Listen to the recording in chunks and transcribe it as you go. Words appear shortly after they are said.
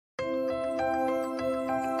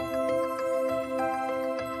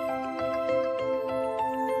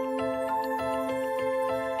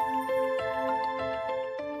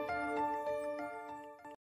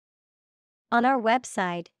On our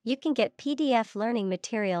website, you can get PDF learning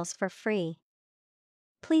materials for free.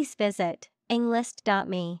 Please visit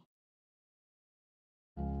englist.me.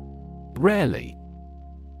 Rarely.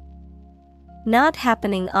 Not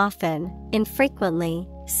happening often, infrequently,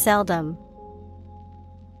 seldom.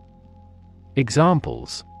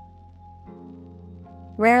 Examples: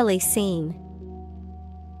 Rarely seen.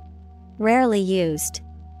 Rarely used.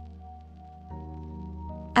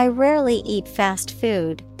 I rarely eat fast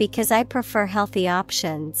food because I prefer healthy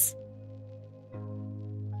options.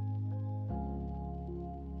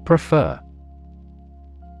 Prefer.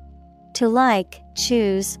 To like,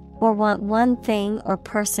 choose, or want one thing or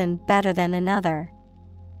person better than another.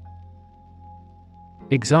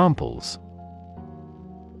 Examples: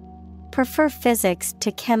 Prefer physics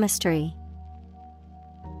to chemistry.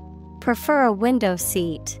 Prefer a window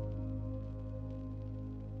seat.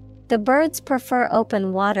 The birds prefer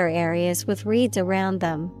open water areas with reeds around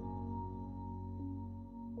them.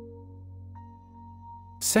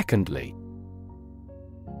 Secondly.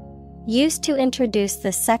 Used to introduce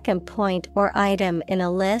the second point or item in a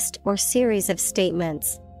list or series of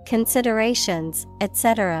statements, considerations,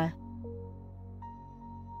 etc.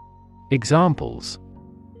 Examples: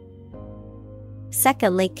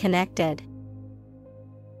 Secondly connected.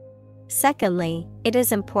 Secondly, it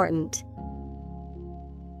is important.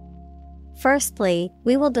 Firstly,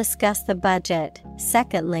 we will discuss the budget.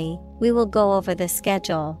 Secondly, we will go over the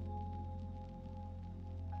schedule.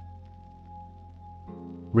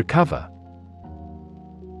 Recover.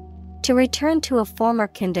 To return to a former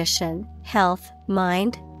condition, health,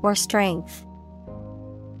 mind, or strength.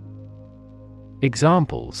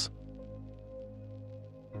 Examples: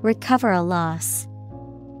 Recover a loss.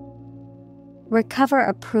 Recover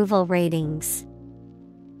approval ratings.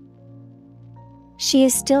 She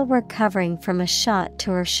is still recovering from a shot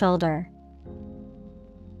to her shoulder.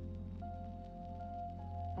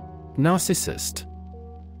 Narcissist.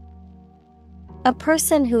 A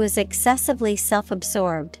person who is excessively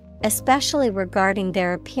self-absorbed, especially regarding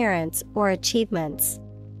their appearance or achievements.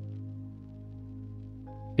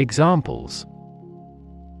 Examples: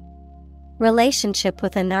 Relationship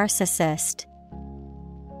with a narcissist.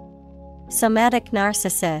 Somatic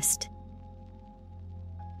narcissist.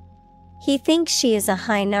 He thinks she is a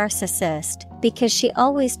high narcissist because she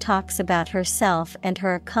always talks about herself and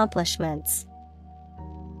her accomplishments.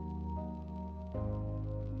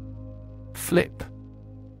 Flip.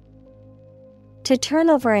 To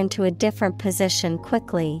turn over into a different position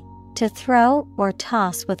quickly, to throw or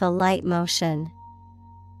toss with a light motion.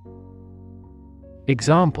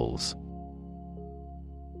 Examples: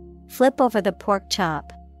 Flip over the pork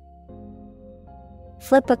chop.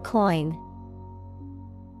 Flip a coin.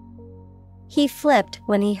 He flipped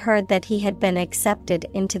when he heard that he had been accepted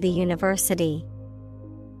into the university.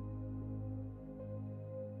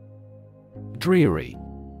 Dreary.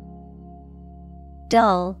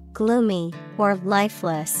 Dull, gloomy, or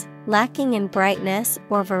lifeless, lacking in brightness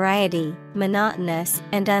or variety, monotonous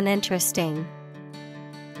and uninteresting.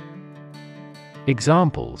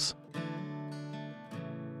 Examples: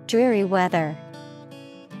 Dreary weather.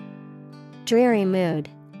 Dreary mood.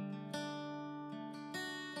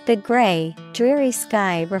 The gray, dreary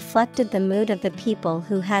sky reflected the mood of the people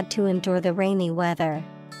who had to endure the rainy weather.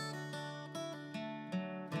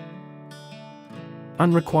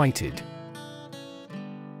 Unrequited.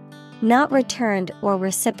 Not returned or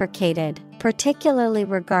reciprocated, particularly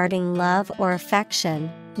regarding love or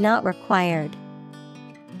affection, not required.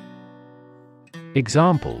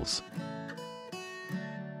 Examples: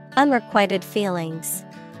 Unrequited feelings.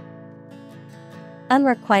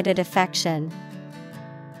 Unrequited affection.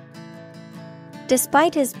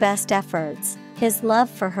 Despite his best efforts, his love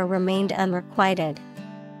for her remained unrequited.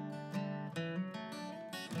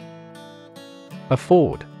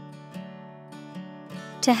 Afford.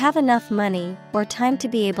 To have enough money or time to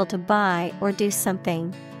be able to buy or do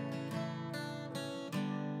something.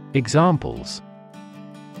 Examples: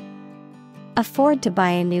 Afford to buy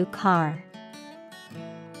a new car.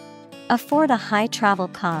 Afford a high travel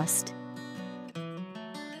cost.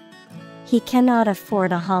 He cannot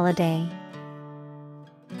afford a holiday.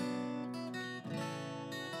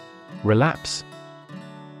 Relapse.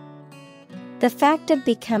 The fact of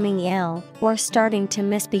becoming ill or starting to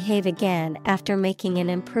misbehave again after making an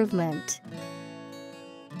improvement.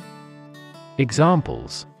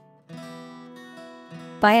 Examples: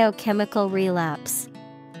 Biochemical relapse.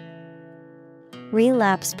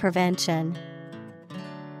 Relapse prevention.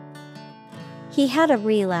 He had a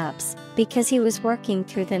relapse because he was working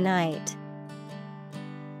through the night.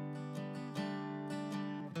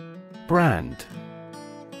 Brand.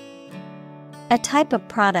 A type of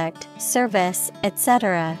product, service,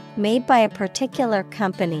 etc., made by a particular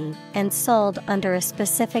company and sold under a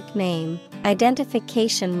specific name,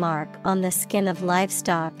 identification mark on the skin of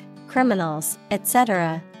livestock, criminals,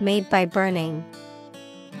 etc., made by burning.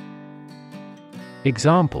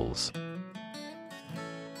 Examples: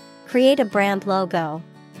 Create a brand logo.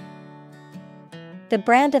 The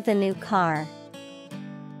brand of the new car.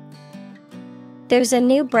 There's a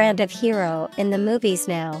new brand of hero in the movies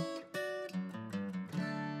now.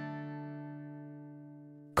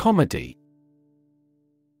 Comedy.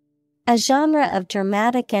 A genre of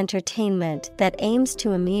dramatic entertainment that aims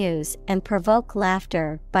to amuse and provoke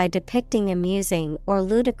laughter by depicting amusing or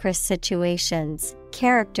ludicrous situations,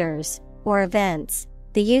 characters, or events.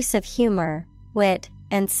 The use of humor, wit,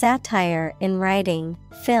 and satire in writing,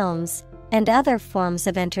 films, and other forms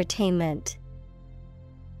of entertainment.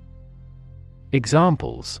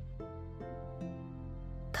 Examples: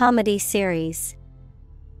 Comedy series.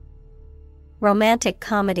 Romantic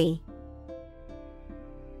comedy.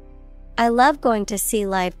 I love going to see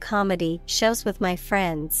live comedy shows with my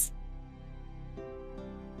friends.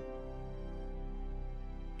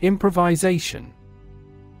 Improvisation.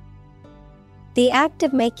 The act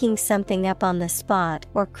of making something up on the spot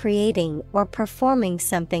or creating or performing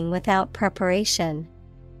something without preparation.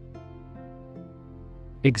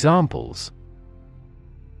 Examples: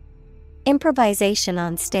 Improvisation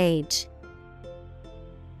on stage.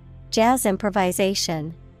 Jazz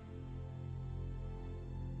improvisation.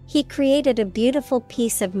 He created a beautiful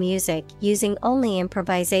piece of music using only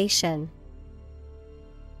improvisation.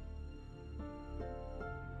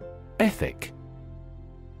 Ethic.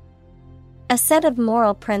 A set of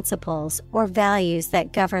moral principles or values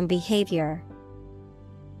that govern behavior.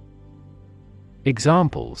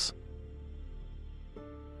 Examples: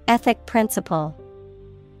 Ethic principle.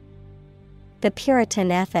 The Puritan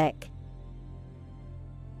ethic.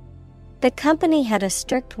 The company had a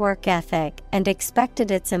strict work ethic and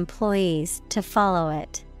expected its employees to follow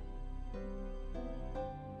it.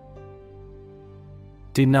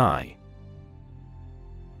 Deny.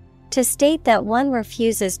 To state that one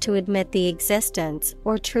refuses to admit the existence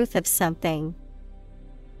or truth of something.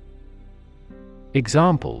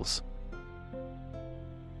 Examples: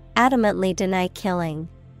 Adamantly deny killing.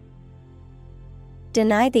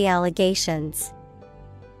 Deny the allegations.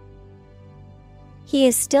 He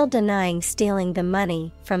is still denying stealing the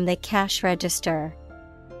money from the cash register.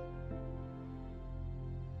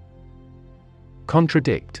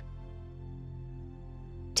 Contradict.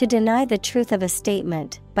 To deny the truth of a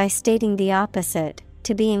statement by stating the opposite,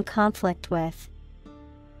 to be in conflict with.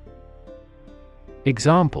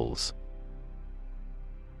 Examples: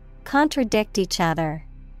 Contradict each other.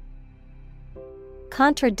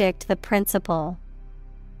 Contradict the principle.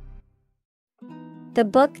 The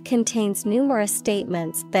book contains numerous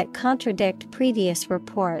statements that contradict previous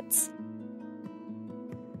reports.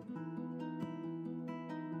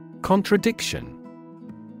 Contradiction.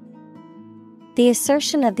 The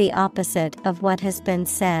assertion of the opposite of what has been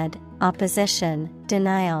said, opposition,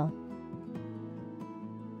 denial.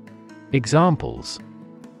 Examples: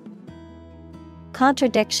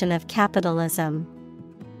 Contradiction of capitalism.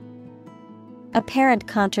 Apparent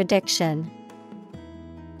contradiction.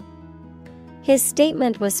 His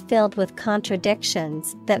statement was filled with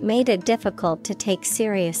contradictions that made it difficult to take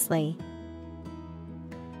seriously.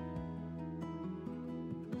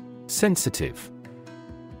 Sensitive.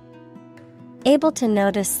 Able to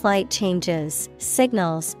notice slight changes,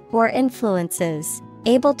 signals, or influences,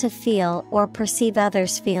 able to feel or perceive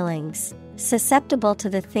others' feelings, susceptible to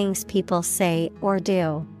the things people say or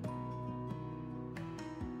do.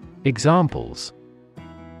 Examples: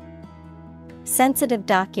 Sensitive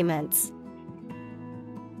documents.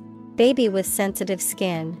 Baby with sensitive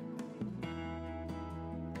skin.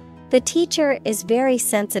 The teacher is very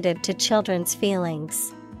sensitive to children's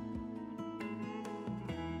feelings.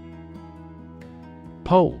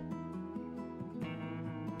 Poll.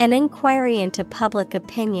 An inquiry into public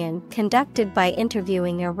opinion conducted by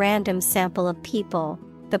interviewing a random sample of people,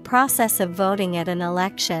 the process of voting at an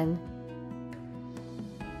election.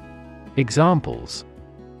 Examples: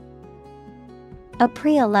 A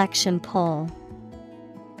pre-election poll.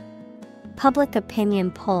 Public opinion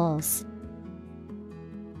polls.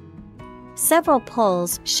 Several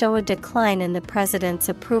polls show a decline in the president's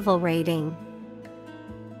approval rating.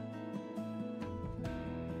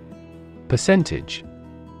 Percentage.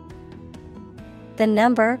 The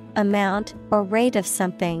number, amount, or rate of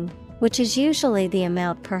something, which is usually the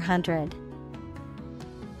amount per 100.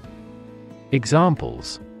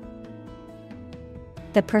 Examples: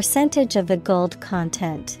 The percentage of the gold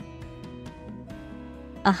content.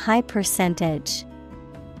 a high percentage.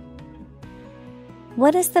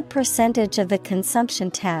 What is the percentage of the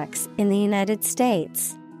consumption tax in the United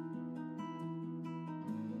States?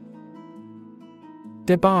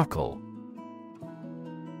 Debacle.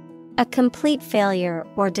 A complete failure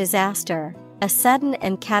or disaster, a sudden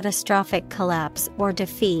and catastrophic collapse or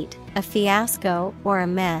defeat, a fiasco or a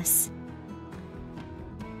mess.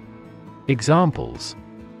 Examples: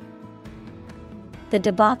 The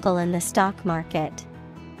debacle in the stock market.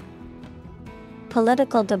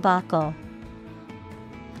 Political debacle.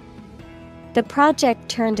 The project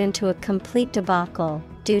turned into a complete debacle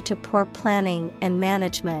due to poor planning and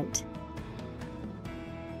management.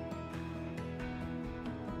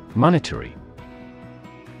 Monetary.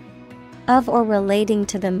 Of or relating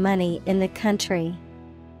to the money in the country.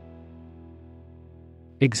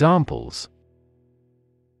 Examples: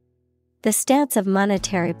 The stance of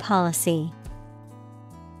monetary policy.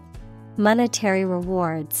 Monetary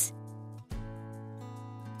rewards.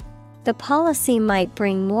 The policy might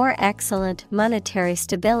bring more excellent monetary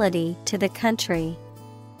stability to the country.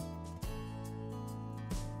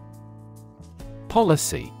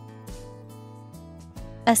 Policy.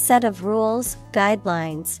 A set of rules,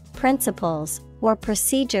 guidelines, principles, or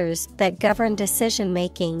procedures that govern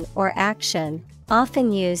decision-making or action,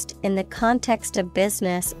 often used in the context of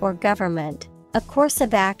business or government. A course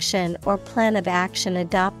of action or plan of action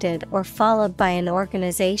adopted or followed by an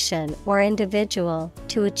organization or individual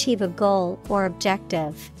to achieve a goal or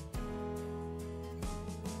objective.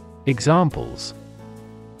 Examples: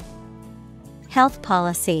 Health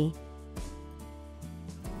policy.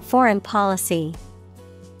 Foreign policy.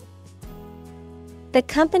 The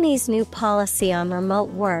company's new policy on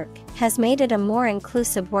remote work has made it a more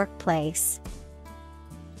inclusive workplace.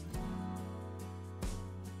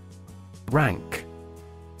 Rank.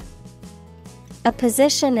 A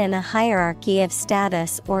position in a hierarchy of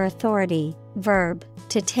status or authority. Verb,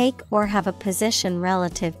 to take or have a position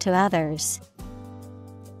relative to others.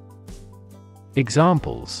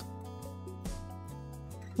 Examples: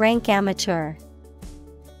 Rank amateur.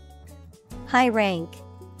 High rank.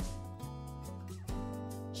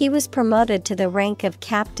 He was promoted to the rank of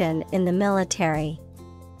captain in the military.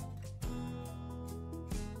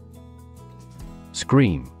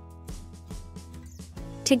 Scream.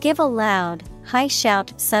 To give a loud, high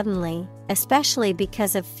shout suddenly, especially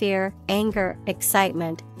because of fear, anger,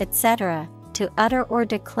 excitement, etc., to utter or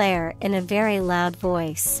declare in a very loud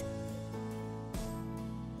voice.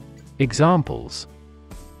 Examples: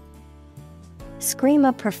 Scream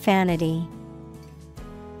a profanity.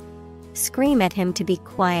 Scream at him to be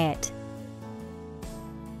quiet.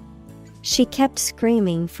 She kept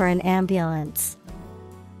screaming for an ambulance.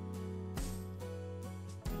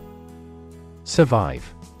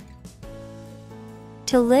 Survive.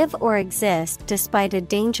 To live or exist despite a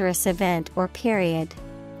dangerous event or period.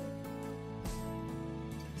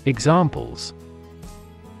 Examples: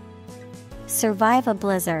 Survive a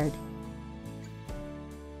blizzard.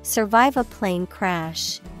 Survive a plane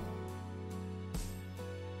crash.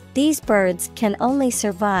 These birds can only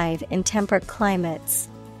survive in temperate climates.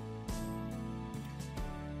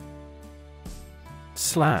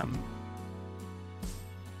 Slam.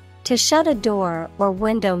 To shut a door or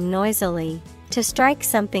window noisily, to strike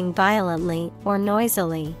something violently or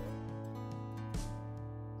noisily.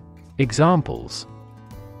 Examples: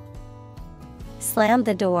 Slam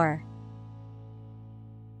the door.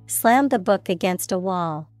 Slam the book against a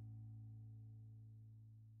wall.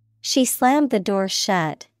 She slammed the door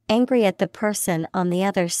shut, angry at the person on the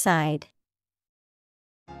other side.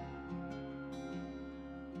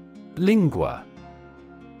 Lingua.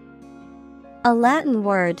 A Latin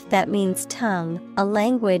word that means tongue, a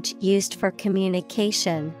language used for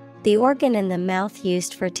communication, the organ in the mouth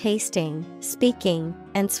used for tasting, speaking,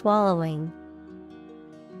 and swallowing.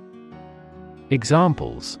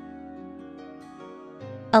 Examples: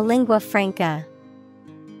 A lingua franca.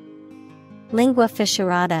 Lingua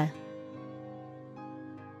fissurata.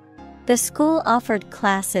 The school offered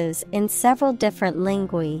classes in several different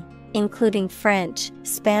linguae, including French,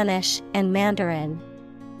 Spanish, and Mandarin.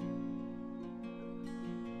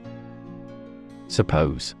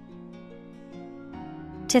 Suppose.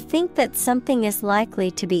 To think that something is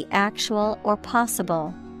likely to be actual or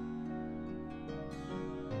possible.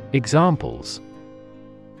 Examples: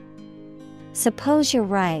 Suppose you're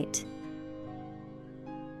right.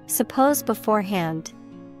 Suppose beforehand.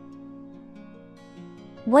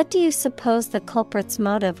 What do you suppose the culprit's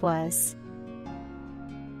motive was?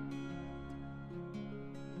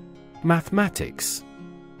 Mathematics.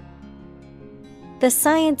 The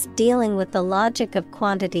science dealing with the logic of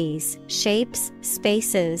quantities, shapes,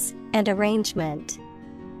 spaces, and arrangement.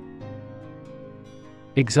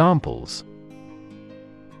 Examples.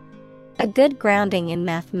 A good grounding in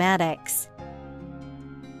mathematics.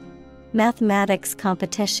 Mathematics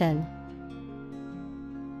competition.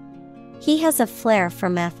 He has a flair for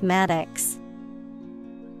mathematics.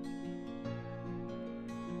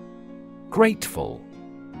 Grateful.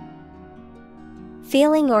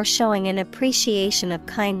 Feeling or showing an appreciation of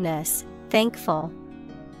kindness, thankful.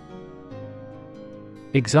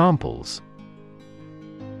 Examples.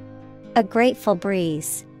 A grateful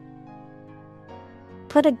breeze.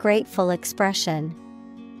 Put a grateful expression.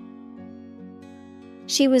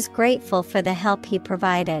 She was grateful for the help he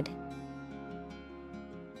provided.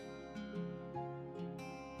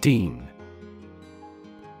 Dean.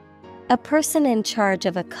 A person in charge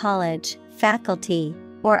of a college, faculty,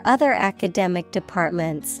 or other academic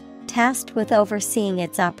departments, tasked with overseeing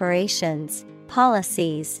its operations,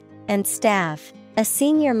 policies, and staff. A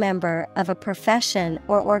senior member of a profession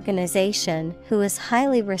or organization who is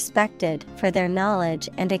highly respected for their knowledge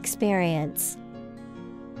and experience.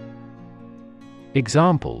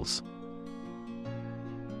 Examples.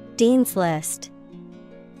 Dean's List.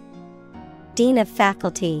 Dean of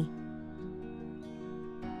Faculty.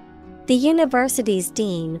 The university's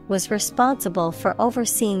dean was responsible for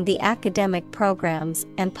overseeing the academic programs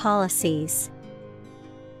and policies.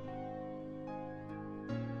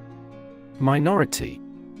 Minority.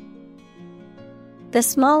 The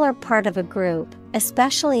smaller part of a group,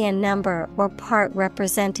 especially a number or part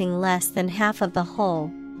representing less than half of the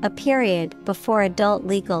whole, a period before adult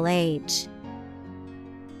legal age.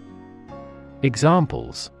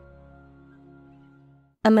 Examples.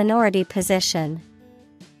 A minority position.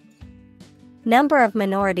 Number of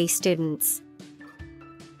minority students.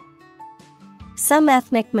 Some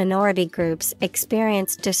ethnic minority groups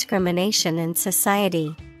experience discrimination in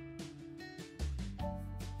society.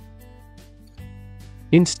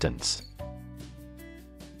 Instance.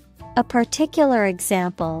 A particular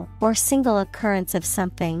example or single occurrence of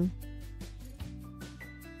something.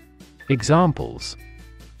 Examples.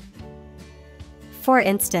 For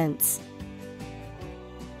instance.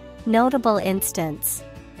 Notable instance.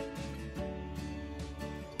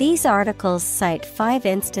 These articles cite 5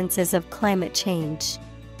 instances of climate change.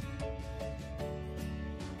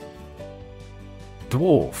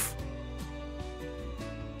 Dwarf.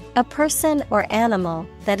 A person or animal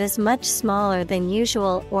that is much smaller than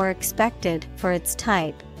usual or expected for its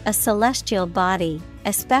type, a celestial body,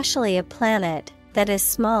 especially a planet, that is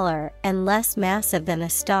smaller and less massive than a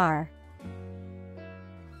star.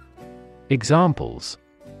 Examples.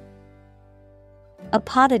 A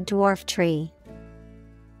potted dwarf tree.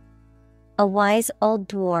 A wise old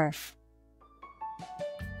dwarf.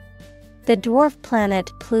 The dwarf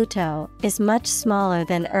planet Pluto is much smaller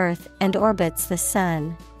than Earth and orbits the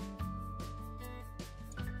Sun.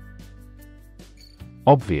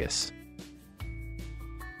 Obvious.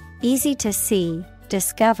 Easy to see,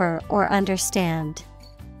 discover, or understand.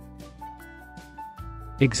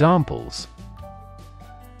 Examples.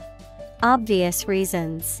 Obvious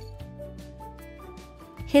reasons.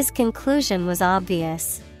 His conclusion was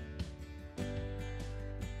obvious.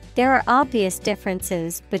 There are obvious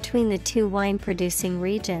differences between the 2 wine-producing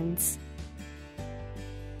regions.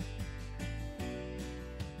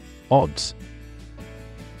 Odds.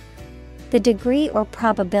 The degree or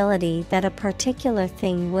probability that a particular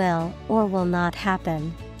thing will or will not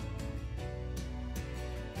happen.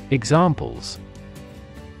 Examples.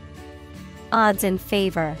 Odds in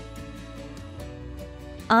favor.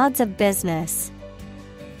 Odds of business.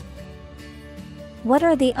 What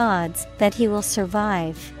are the odds that he will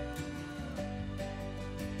survive?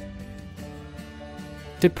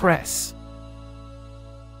 Depress.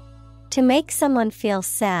 To make someone feel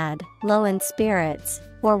sad, low in spirits,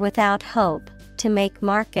 or without hope, to make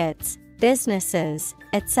markets, businesses,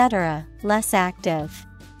 etc., less active.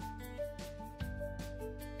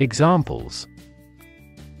 Examples.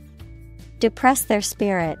 Depress their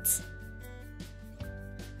spirits.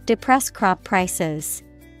 Depress crop prices.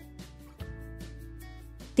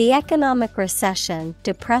 The economic recession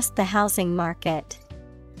depressed the housing market.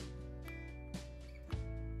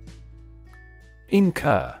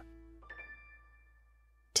 Incur.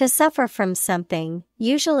 To suffer from something,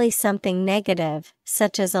 usually something negative,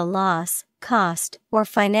 such as a loss, cost, or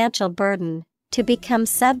financial burden, to become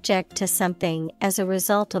subject to something as a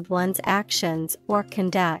result of one's actions or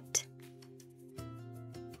conduct.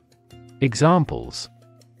 Examples.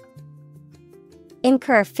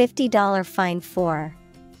 Incur a $50 fine for.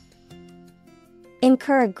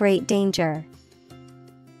 Incur a great danger.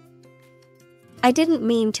 I didn't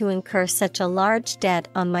mean to incur such a large debt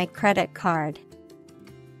on my credit card.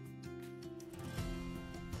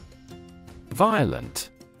 Violent.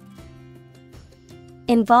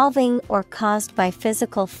 Involving or caused by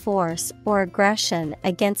physical force or aggression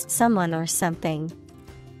against someone or something.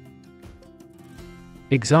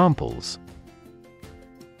 Examples: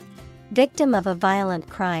 Victim of a violent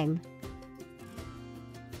crime.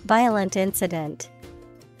 Violent incident.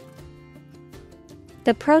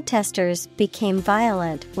 The protesters became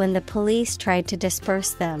violent when the police tried to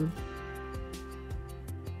disperse them.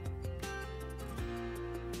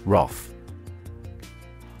 Wrath.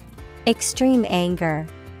 Extreme anger.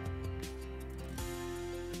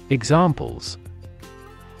 Examples: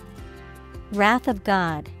 Wrath of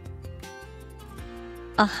God.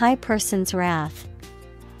 A high person's wrath.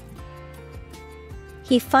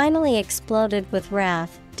 He finally exploded with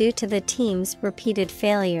wrath due to the team's repeated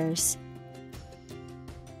failures.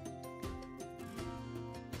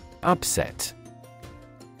 Upset.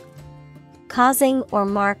 Causing or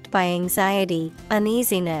marked by anxiety,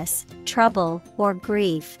 uneasiness, trouble, or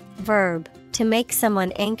grief. Verb, to make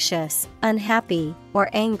someone anxious, unhappy,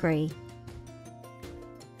 or angry.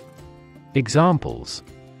 Examples: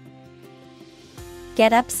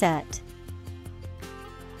 Get upset.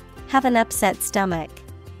 Have an upset stomach.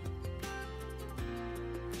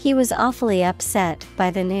 He was awfully upset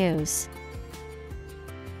by the news.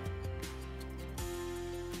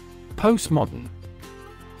 Postmodern.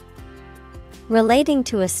 Relating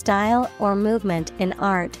to a style or movement in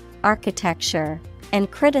art, architecture, and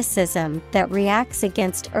criticism that reacts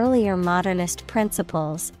against earlier modernist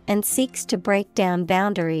principles and seeks to break down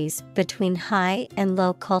boundaries between high and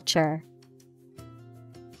low culture.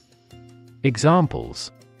 Examples: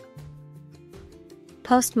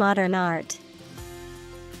 Postmodern art.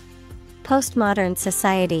 Postmodern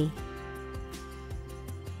society.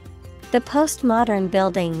 The postmodern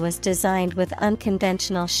building was designed with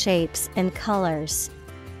unconventional shapes and colors.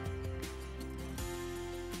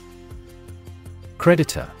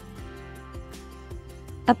 Creditor.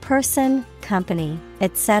 A person, company,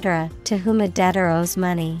 etc., to whom a debtor owes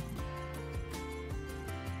money.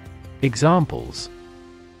 Examples: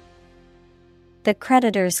 The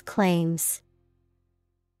creditor's claims.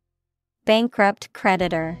 Bankrupt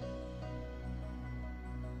creditor.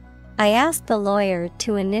 I asked the lawyer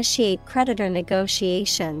to initiate creditor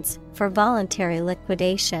negotiations for voluntary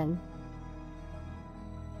liquidation.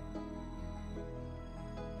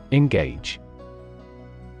 Engage.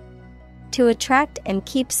 To attract and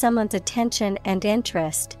keep someone's attention and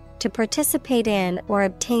interest, to participate in or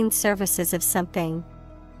obtain services of something.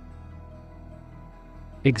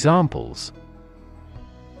 Examples: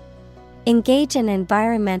 Engage in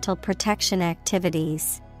environmental protection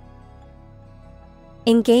activities.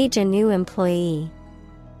 Engage a new employee.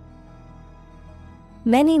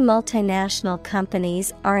 Many multinational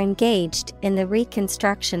companies are engaged in the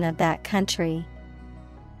reconstruction of that country.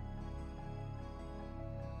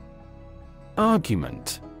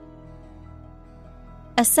 Argument.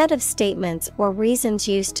 A set of statements or reasons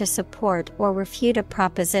used to support or refute a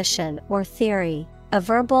proposition or theory, a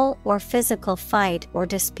verbal or physical fight or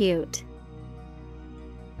dispute.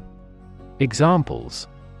 Examples: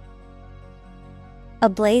 A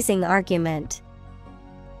blazing argument.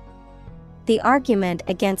 The argument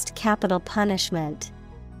against capital punishment.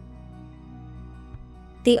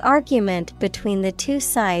 The argument between the two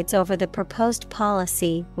sides over the proposed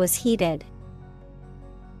policy was heated.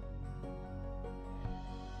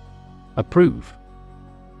 Approve.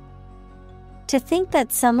 To think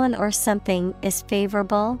that someone or something is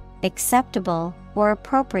favorable, acceptable, or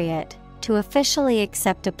appropriate, to officially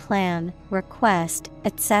accept a plan, request,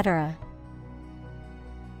 etc.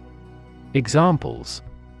 Examples: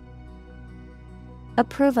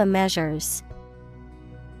 Approve a measures.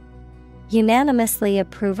 Unanimously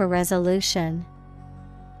approve a resolution.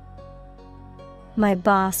 My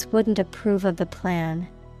boss wouldn't approve of the plan.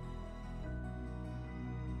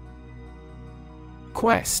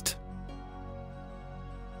 Quest.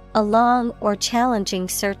 A long or challenging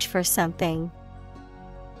search for something.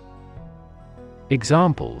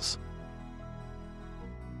 Examples: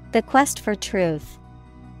 The quest for truth.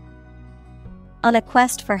 On a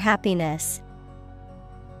quest for happiness.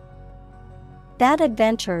 That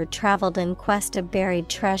adventurer traveled in quest of buried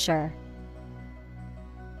treasure.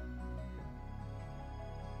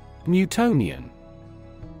 Newtonian.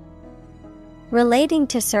 Relating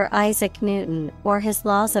to Sir Isaac Newton or his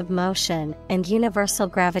laws of motion and universal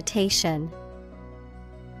gravitation.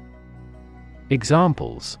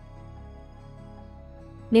 Examples: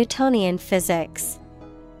 Newtonian physics.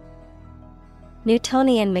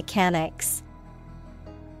 Newtonian mechanics.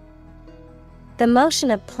 The motion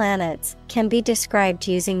of planets can be described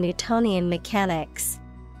using Newtonian mechanics.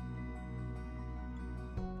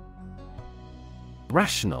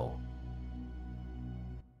 Rational.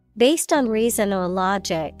 Based on reason or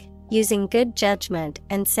logic, using good judgment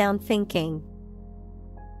and sound thinking.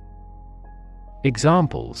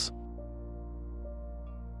 Examples: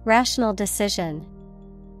 Rational decision.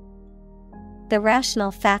 The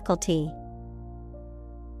rational faculty.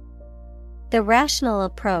 The rational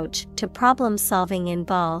approach to problem solving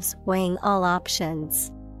involves weighing all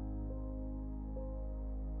options.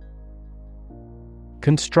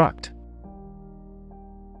 Construct.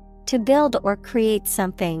 To build or create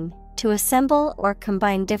something, to assemble or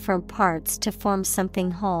combine different parts to form something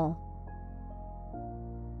whole.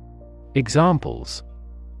 Examples: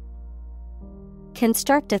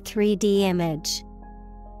 Construct a 3D image.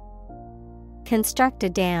 Construct a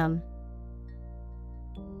dam.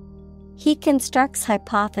 He constructs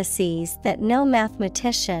hypotheses that no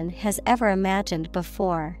mathematician has ever imagined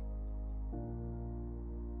before.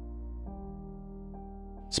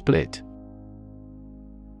 Split.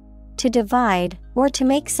 To divide, or to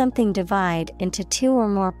make something divide into two or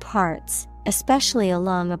more parts, especially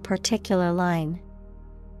along a particular line.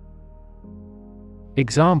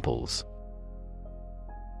 Examples: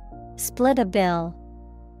 Split a bill.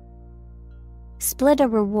 Split a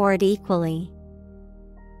reward equally.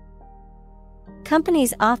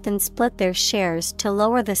 Companies often split their shares to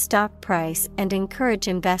lower the stock price and encourage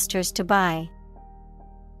investors to buy.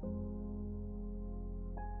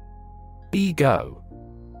 Ego.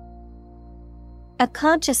 A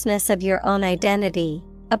consciousness of your own identity,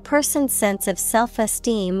 a person's sense of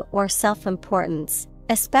self-esteem or self-importance,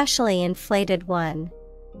 especially inflated one.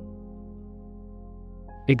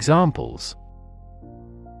 Examples: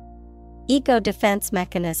 Ego defense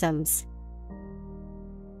mechanisms.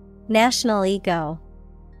 National ego.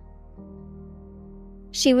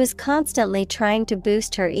 She was constantly trying to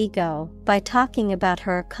boost her ego by talking about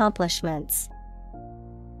her accomplishments.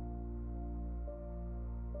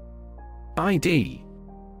 ID.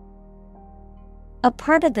 A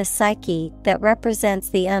part of the psyche that represents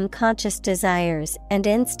the unconscious desires and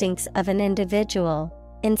instincts of an individual.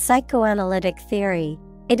 In psychoanalytic theory,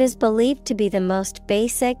 it is believed to be the most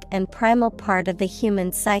basic and primal part of the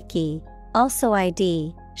human psyche. Also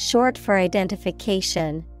ID, short for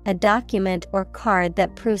identification, a document or card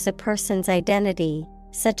that proves a person's identity,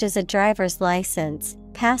 such as a driver's license,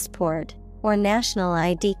 passport, or national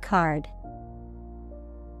ID card.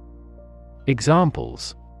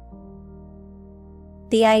 Examples: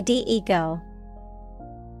 The ID ego.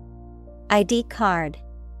 ID card.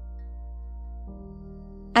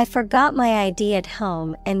 I forgot my ID at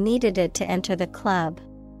home and needed it to enter the club.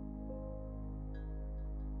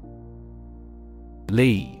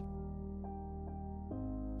 Lee.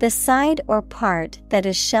 The side or part that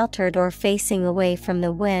is sheltered or facing away from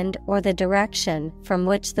the wind or the direction from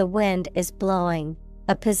which the wind is blowing.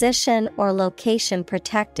 A position or location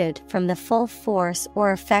protected from the full force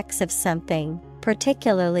or effects of something,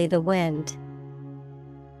 particularly the wind.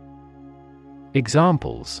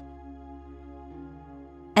 Examples: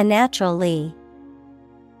 A natural lee.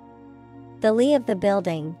 The lee of the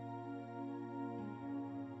building.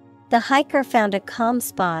 The hiker found a calm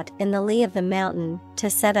spot in the lee of the mountain to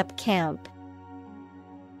set up camp.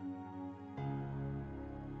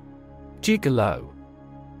 Gigolo.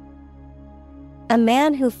 A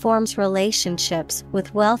man who forms relationships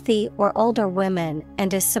with wealthy or older women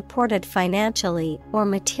and is supported financially or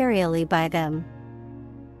materially by them.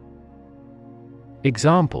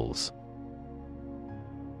 Examples: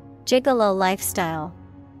 Gigolo lifestyle.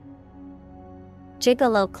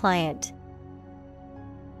 Gigolo client.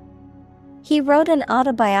 He wrote an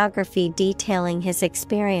autobiography detailing his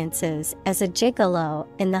experiences as a gigolo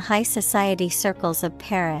in the high society circles of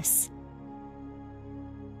Paris.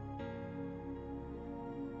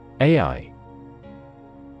 AI.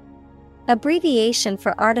 Abbreviation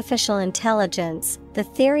for artificial intelligence, the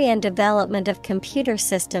theory and development of computer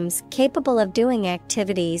systems capable of doing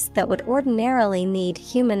activities that would ordinarily need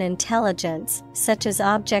human intelligence, such as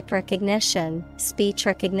object recognition, speech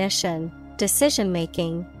recognition,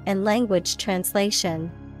 decision-making, and language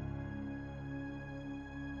translation.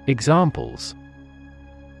 Examples: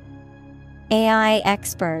 AI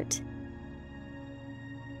expert.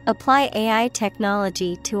 Apply AI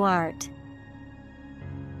technology to art.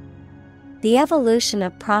 The evolution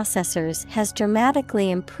of processors has dramatically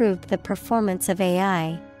improved the performance of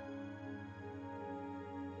AI.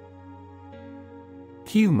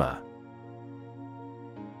 Humor.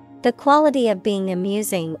 The quality of being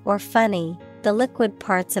amusing or funny, the liquid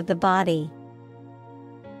parts of the body.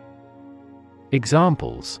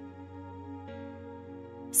 Examples: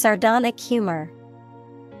 Sardonic humor.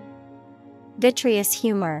 Vitreous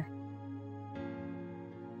humor.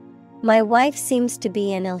 My wife seems to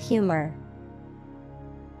be in ill humor.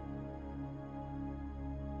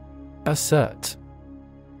 Assert.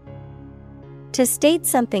 To state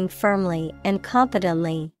something firmly and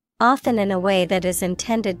confidently, often in a way that is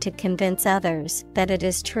intended to convince others that it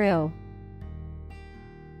is true.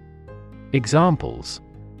 Examples: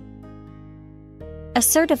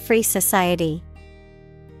 assert a free society.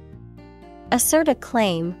 Assert a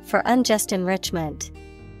claim for unjust enrichment.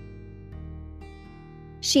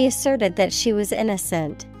 She asserted that she was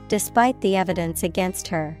innocent, despite the evidence against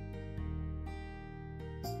her.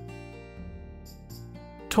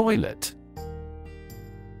 Toilet.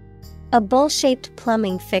 A bowl-shaped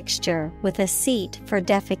plumbing fixture with a seat for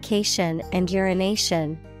defecation and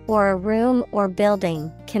urination, or a room or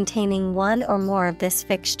building containing one or more of this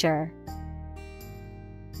fixture.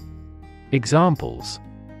 Examples: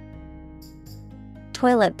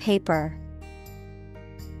 toilet paper.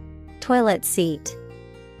 Toilet seat.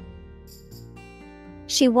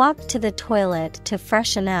 She walked to the toilet to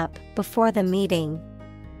freshen up before the meeting.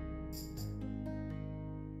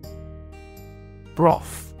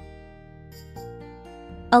 Broth.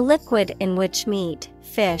 A liquid in which meat,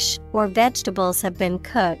 fish, or vegetables have been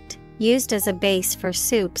cooked, used as a base for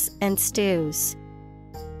soups and stews.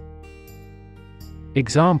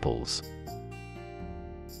 Examples: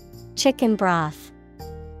 chicken broth.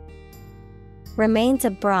 Remains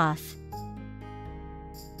of broth.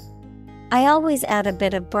 I always add a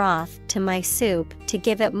bit of broth to my soup to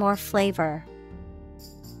give it more flavor.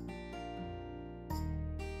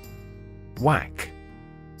 Whack.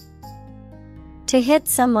 To hit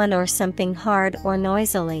someone or something hard or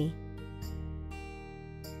noisily.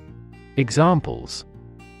 Examples: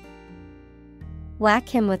 whack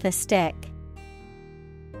him with a stick.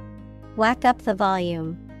 Whack up the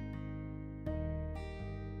volume.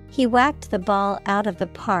 He whacked the ball out of the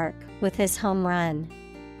park with his home run.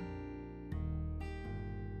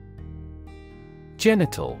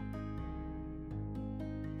 Genital.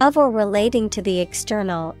 Of or relating to the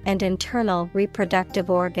external and internal reproductive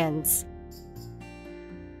organs.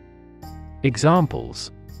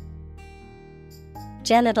 Examples: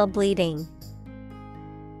 genital bleeding.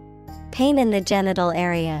 Pain in the genital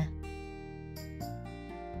area.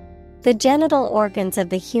 The genital organs of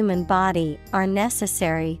the human body are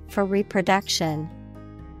necessary for reproduction.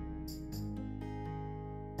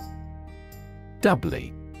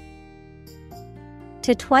 Doubly.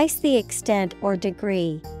 To twice the extent or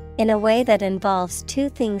degree, in a way that involves two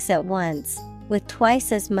things at once, with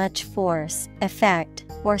twice as much force, effect,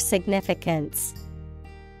 or significance.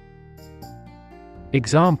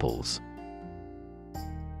 Examples: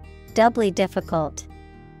 doubly difficult.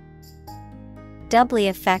 Doubly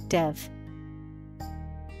effective.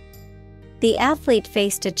 The athlete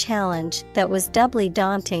faced a challenge that was doubly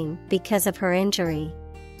daunting because of her injury.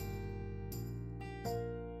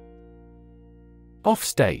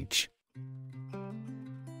 Offstage.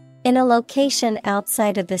 In a location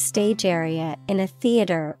outside of the stage area in a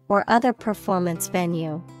theater or other performance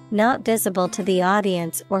venue, not visible to the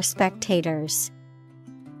audience or spectators.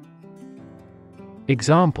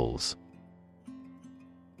 Examples: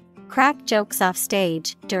 crack jokes off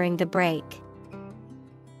stage during the break.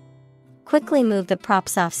 Quickly move the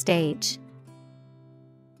props off stage.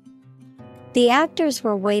 The actors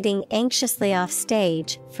were waiting anxiously off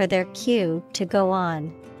stage for their cue to go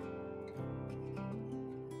on.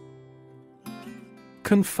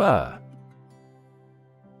 Confer.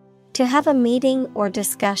 To have a meeting or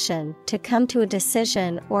discussion, to come to a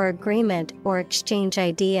decision or agreement or exchange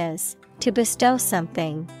ideas, to bestow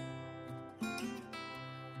something.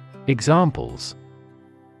 Examples: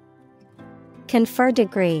 confer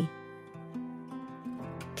degree.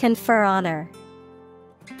 Confer honor.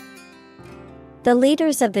 The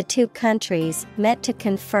leaders of the two countries met to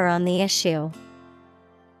confer on the issue.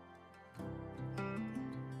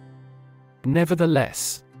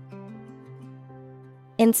 Nevertheless.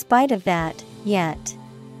 In spite of that, yet.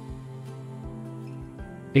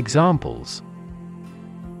 Examples: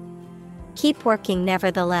 keep working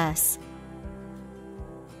nevertheless.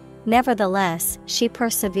 Nevertheless, she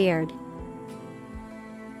persevered.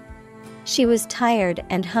 She was tired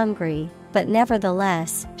and hungry, but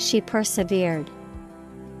nevertheless, she persevered.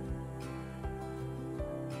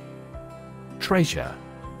 Treasure.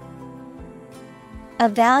 A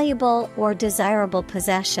valuable or desirable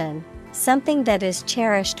possession, something that is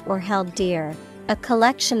cherished or held dear, a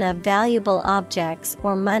collection of valuable objects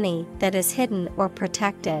or money that is hidden or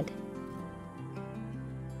protected.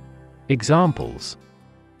 Examples: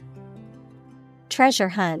 treasure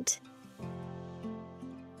hunt.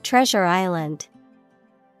 Treasure Island.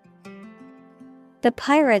 The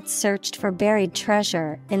pirates searched for buried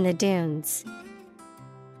treasure in the dunes.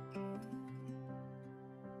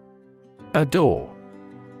 Adore.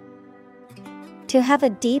 To have a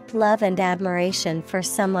deep love and admiration for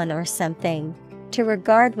someone or something. To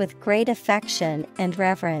regard with great affection and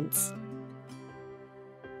reverence.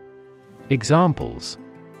 Examples: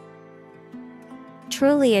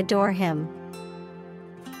 truly adore him.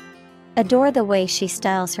 Adore the way she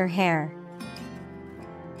styles her hair.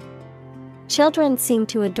 Children seem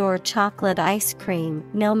to adore chocolate ice cream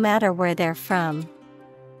no matter where they're from.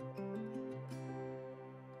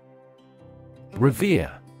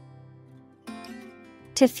 Revere.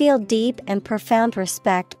 To feel deep and profound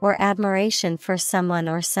respect or admiration for someone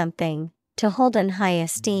or something. To hold in high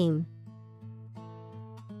esteem.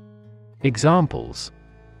 Examples: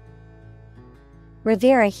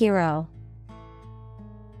 revere a hero.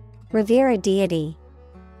 Revere a deity.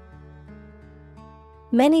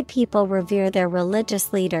 Many people revere their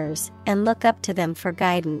religious leaders and look up to them for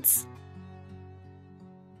guidance.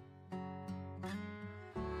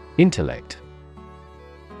 Intellect.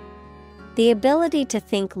 The ability to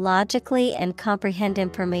think logically and comprehend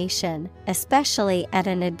information, especially at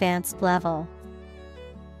an advanced level.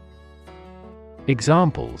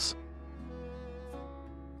 Examples: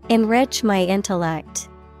 enrich my intellect.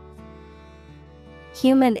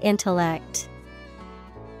 Human intellect.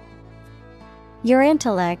 Your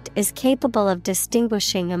intellect is capable of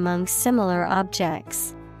distinguishing among similar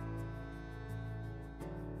objects.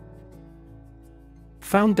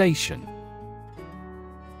 Foundation.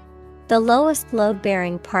 The lowest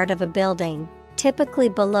load-bearing part of a building, typically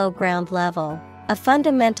below ground level, a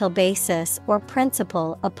fundamental basis or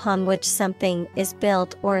principle upon which something is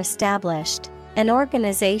built or established, an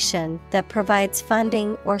organization that provides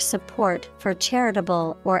funding or support for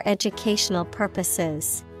charitable or educational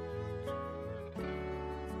purposes.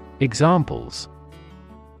 Examples: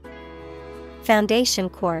 foundation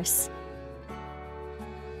course.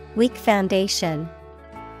 Weak foundation.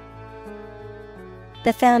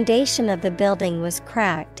 The foundation of the building was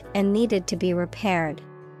cracked and needed to be repaired.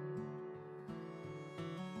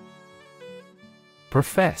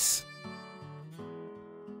 Profess.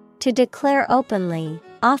 To declare openly,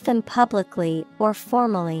 often publicly or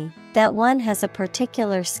formally, that one has a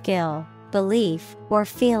particular skill, belief, or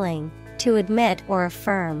feeling. To admit or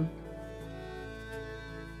affirm.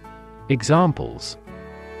 Examples: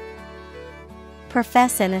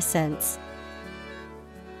 profess innocence.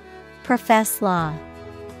 Profess law.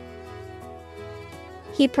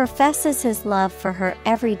 He professes his love for her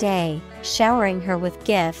every day, showering her with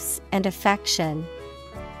gifts and affection.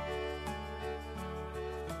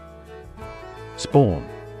 Spawn.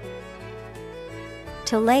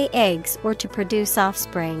 To lay eggs or to produce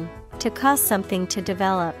offspring, to cause something to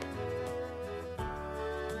develop.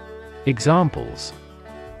 Examples: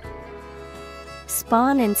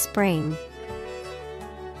 spawn in spring.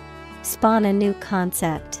 Spawn a new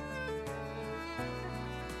concept.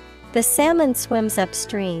 The salmon swims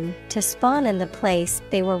upstream to spawn in the place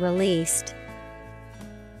they were released.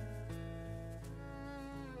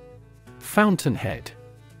 Fountainhead.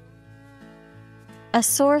 A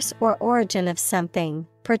source or origin of something,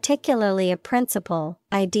 particularly a principle,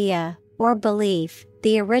 idea, or belief,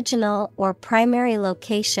 the original or primary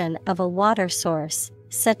location of a water source,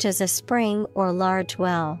 such as a spring or large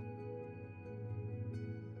well.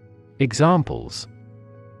 Examples: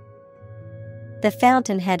 the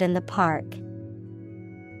fountainhead in the park.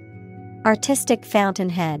 Artistic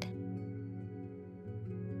fountainhead.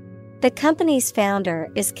 The company's founder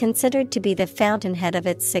is considered to be the fountainhead of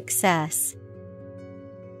its success.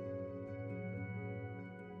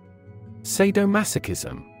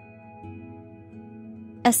 Sadomasochism.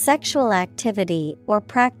 A sexual activity or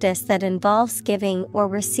practice that involves giving or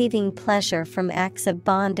receiving pleasure from acts of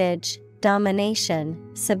bondage,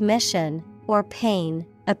 domination, submission, or pain,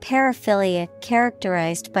 a paraphilia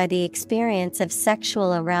characterized by the experience of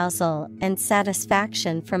sexual arousal and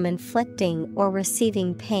satisfaction from inflicting or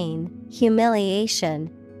receiving pain,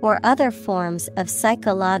 humiliation, or other forms of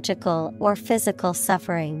psychological or physical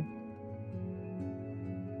suffering.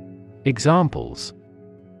 Examples: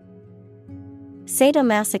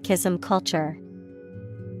 sadomasochism culture.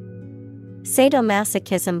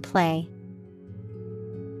 Sadomasochism play.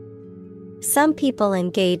 Some people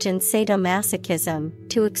engage in sadomasochism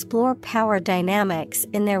to explore power dynamics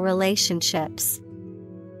in their relationships.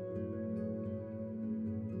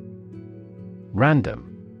 Random.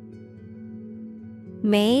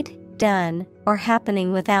 Made, done, or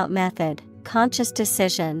happening without method, conscious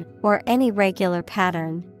decision, or any regular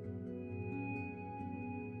pattern.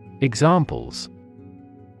 Examples: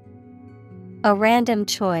 a random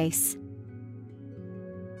choice.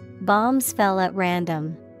 Bombs fell at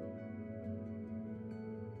random.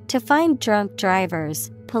 To find drunk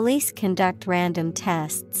drivers, police conduct random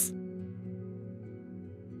tests.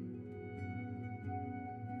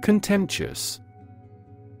 Contemptuous.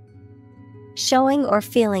 Showing or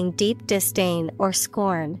feeling deep disdain or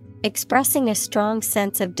scorn, expressing a strong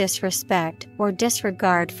sense of disrespect or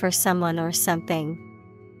disregard for someone or something.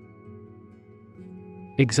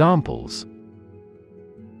 Examples: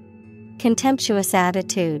 contemptuous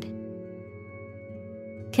attitude,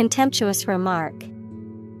 contemptuous remark.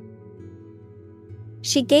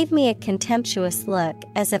 She gave me a contemptuous look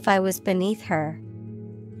as if I was beneath her.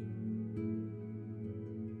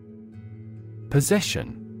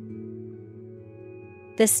 Possession.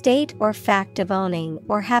 The state or fact of owning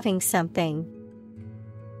or having something.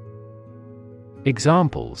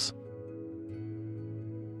 Examples: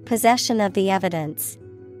 possession of the evidence,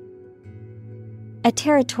 a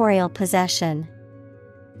territorial possession.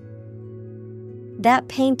 That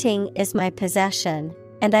painting is my possession,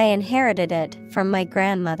 and I inherited it from my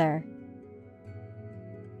grandmother.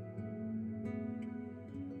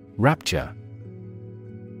 Rapture.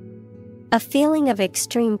 A feeling of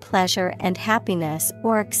extreme pleasure and happiness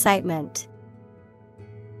or excitement.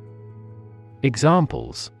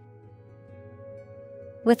 Examples: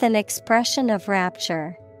 with an expression of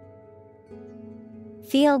rapture.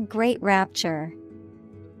 Feel great rapture.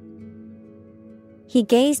 He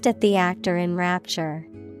gazed at the actor in rapture.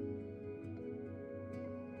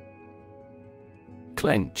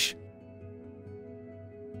 Clench.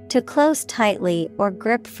 To close tightly or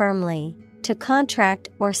grip firmly, to contract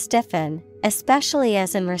or stiffen, especially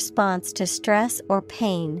as in response to stress or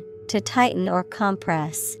pain, to tighten or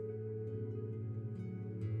compress.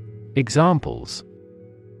 Examples: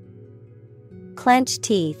 clench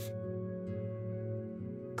teeth,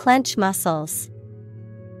 clench muscles.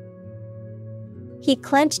 He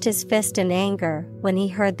clenched his fist in anger when he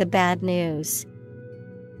heard the bad news.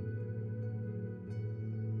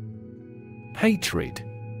 Hatred.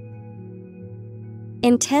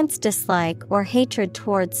 Intense dislike or hatred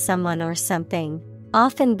towards someone or something,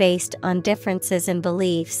 often based on differences in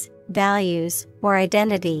beliefs, values, or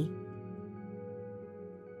identity.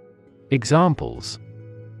 Examples: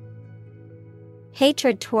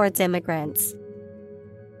 hatred towards immigrants,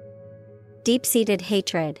 deep-seated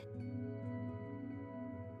hatred.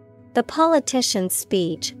 The politician's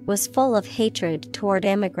speech was full of hatred toward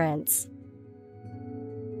immigrants.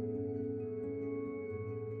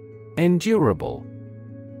 Endurable.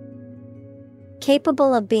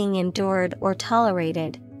 Capable of being endured or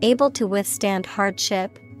tolerated, able to withstand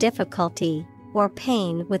hardship, difficulty, or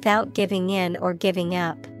pain without giving in or giving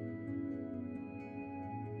up.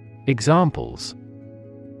 Examples: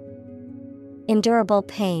 endurable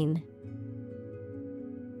pain,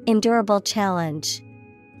 endurable challenge.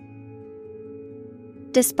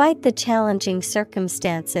 Despite the challenging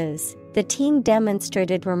circumstances, the team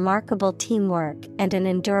demonstrated remarkable teamwork and an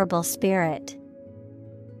endurable spirit.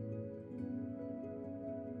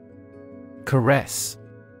 Caress.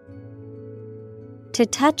 To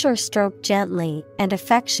touch or stroke gently and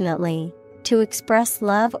affectionately, to express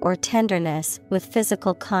love or tenderness with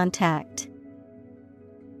physical contact.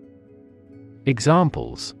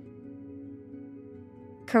 Examples: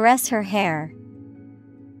 caress her hair,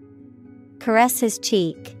 caress his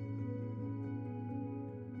cheek.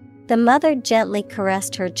 The mother gently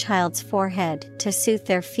caressed her child's forehead to soothe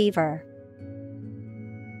their fever.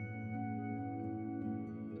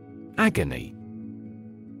 Agony.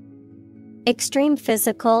 Extreme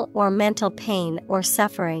physical or mental pain or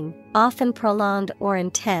suffering, often prolonged or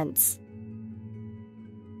intense.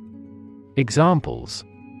 Examples: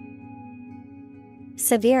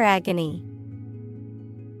 severe agony,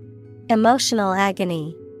 emotional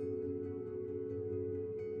agony.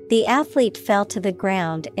 The athlete fell to the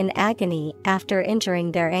ground in agony after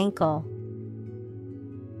injuring their ankle.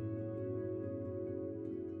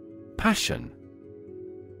 Passion.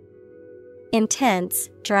 Intense,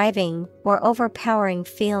 driving, or overpowering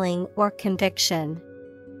feeling or conviction.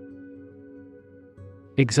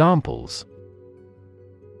 Examples: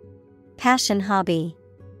 passion hobby,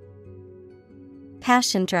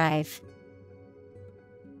 passion drive.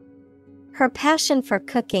 Her passion for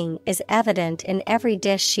cooking is evident in every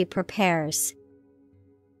dish she prepares.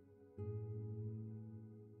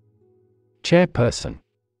 Chairperson.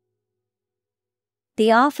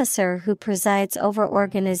 The officer who presides over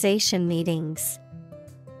organization meetings.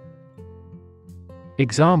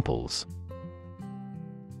 Examples: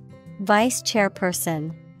 vice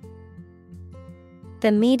chairperson.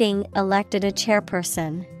 The meeting elected a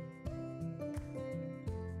chairperson.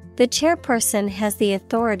 The chairperson has the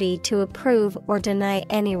authority to approve or deny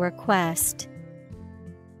any request.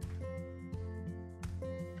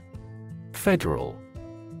 Federal.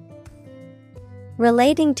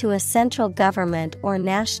 Relating to a central government or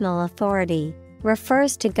national authority,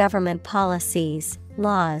 refers to government policies,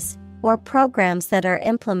 laws, or programs that are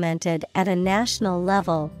implemented at a national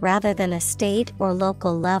level rather than a state or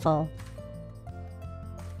local level.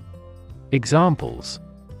 Examples: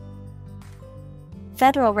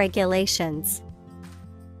 Federal regulations,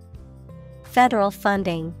 federal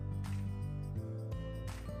funding.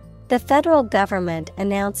 The federal government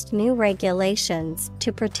announced new regulations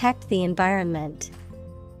to protect the environment.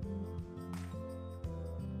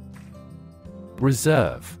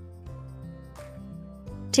 Reserve.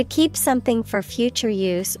 To keep something for future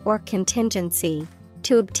use or contingency,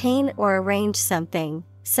 to obtain or arrange something,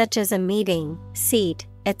 such as a meeting, seat,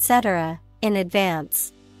 etc., in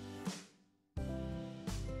advance.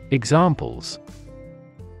 Examples: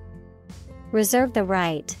 Reserve the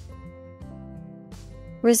right.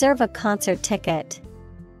 Reserve a concert ticket.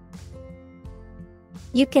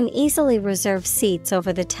 You can easily reserve seats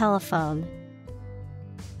over the telephone.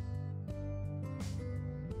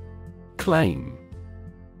 Claim.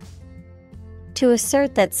 To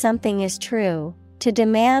assert that something is true, to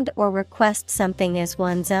demand or request something as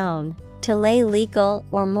one's own, to lay legal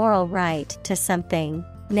or moral right to something.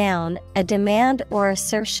 Noun, a demand or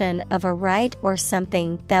assertion of a right or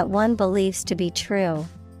something that one believes to be true.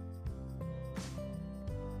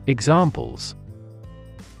 Examples: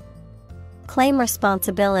 Claim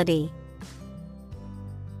responsibility.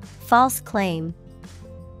 False claim.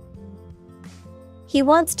 He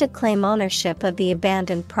wants to claim ownership of the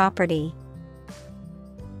abandoned property.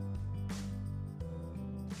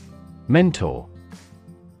 Mentor.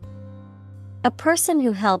 A person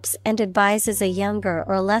who helps and advises a younger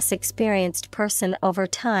or less experienced person over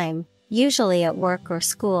time, usually at work or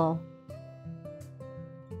school.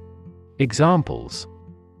 Examples: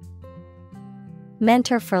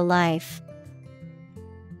 Mentor for life.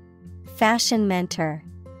 Fashion mentor.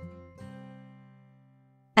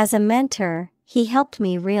 As a mentor, he helped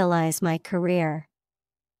me realize my career.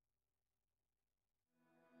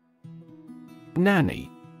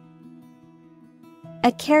 Nanny.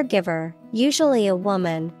 A caregiver, usually a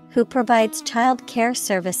woman, who provides child care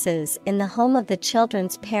services in the home of the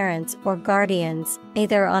children's parents or guardians,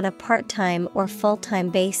 either on a part-time or full-time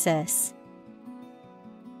basis.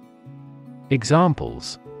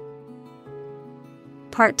 Examples: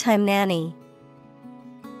 Part-time nanny.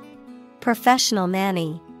 Professional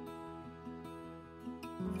nanny.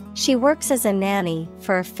 She works as a nanny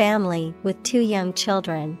for a family with 2 young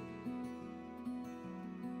children.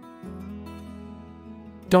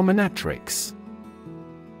 Dominatrix.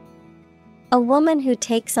 A woman who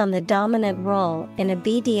takes on the dominant role in a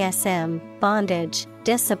BDSM, bondage,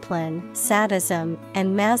 discipline, sadism,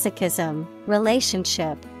 and masochism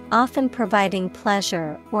relationship, often providing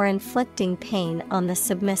pleasure or inflicting pain on the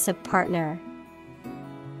submissive partner.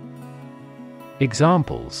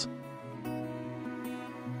 Examples: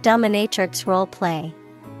 Dominatrix roleplay.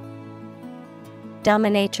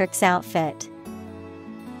 Dominatrix outfit.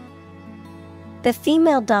 The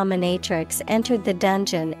female dominatrix entered the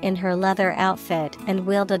dungeon in her leather outfit and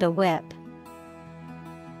wielded a whip.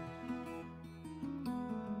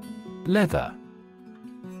 Leather.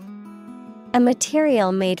 A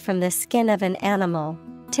material made from the skin of an animal,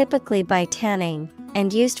 typically by tanning,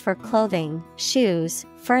 and used for clothing, shoes,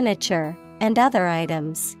 furniture, and other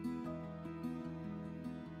items.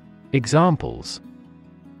 Examples: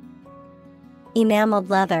 Enameled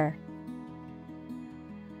leather.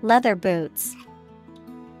 Leather boots.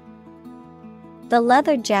 The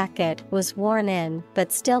leather jacket was worn in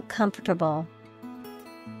but still comfortable.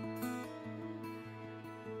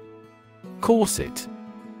 Corset.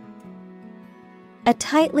 A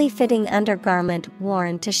tightly fitting undergarment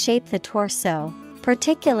worn to shape the torso,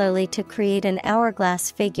 particularly to create an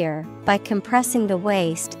hourglass figure, by compressing the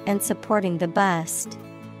waist and supporting the bust.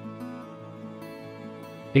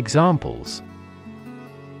 Examples: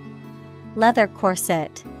 Leather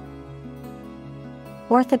corset.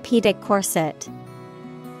 Orthopedic corset.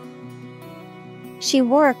 She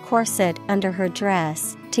wore a corset under her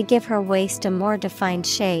dress to give her waist a more defined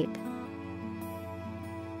shape.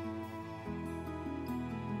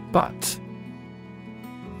 Butt.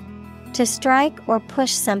 To strike or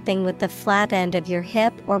push something with the flat end of your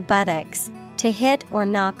hip or buttocks, to hit or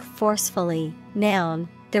knock forcefully. Noun,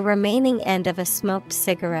 the remaining end of a smoked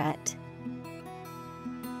cigarette.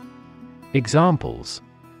 Examples: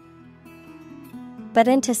 But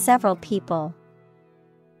into several people.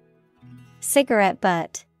 Cigarette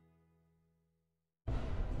butt.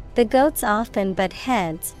 The goats often butt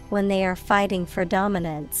heads when they are fighting for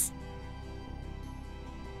dominance.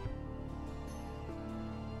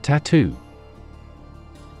 Tattoo.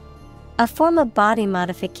 A form of body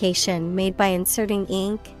modification made by inserting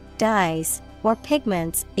ink, dyes, or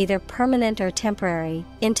pigments, either permanent or temporary,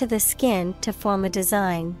 into the skin to form a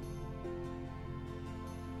design.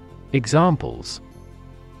 Examples: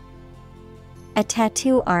 a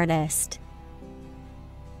tattoo artist,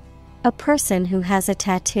 a person who has a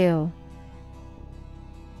tattoo.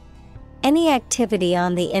 Any activity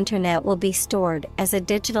on the internet will be stored as a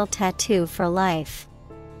digital tattoo for life.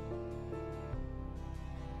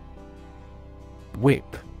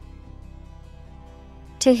 Whip.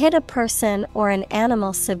 To hit a person or an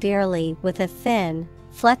animal severely with a thin,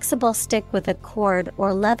 flexible stick with a cord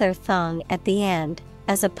or leather thong at the end,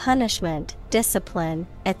 as a punishment, discipline,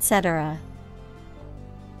 etc.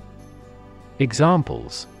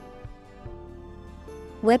 Examples: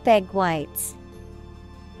 whip egg whites,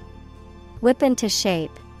 whip into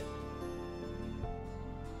shape.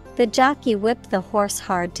 The jockey whipped the horse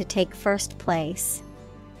hard to take first place.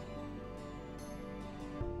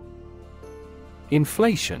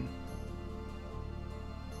 Inflation.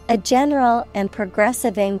 A general and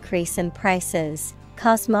progressive increase in prices.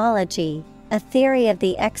 Cosmology, a theory of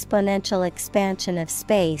the exponential expansion of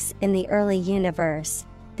space in the early universe,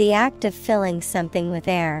 the act of filling something with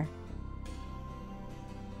air.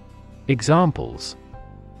 Examples: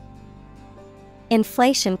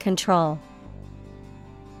 inflation control,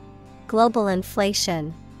 global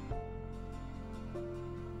inflation.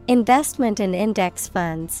 Investment in index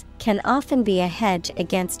funds can often be a hedge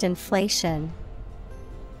against inflation.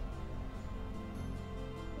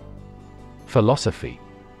 Philosophy.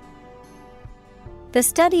 The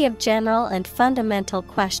study of general and fundamental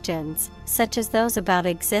questions, such as those about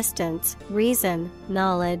existence, reason,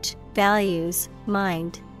 knowledge, values,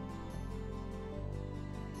 mind.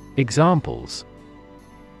 Examples: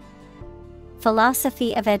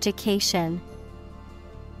 philosophy of education,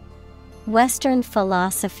 Western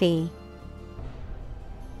philosophy.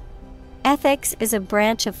 Ethics is a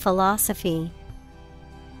branch of philosophy.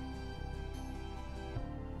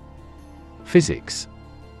 Physics.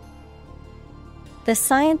 The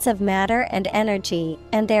science of matter and energy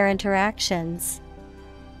and their interactions.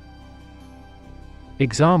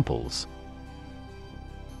 Examples: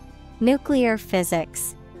 nuclear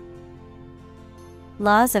physics,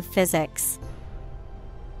 laws of physics.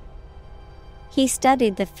 He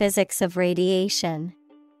studied the physics of radiation.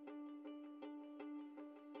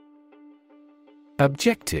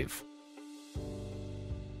 Objective.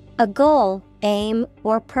 A goal, aim,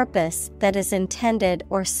 or purpose that is intended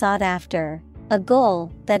or sought after. A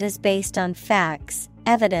goal that is based on facts,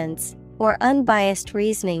 evidence, or unbiased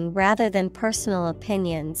reasoning rather than personal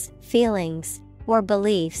opinions, feelings, or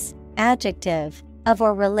beliefs. Adjective. Of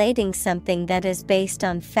or relating something that is based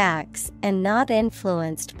on facts and not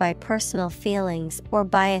influenced by personal feelings or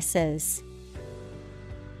biases.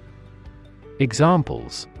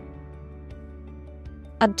 Examples: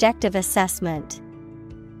 objective assessment,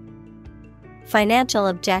 financial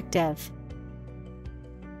objective.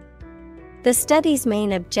 The study's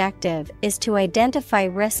main objective is to identify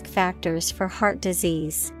risk factors for heart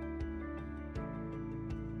disease.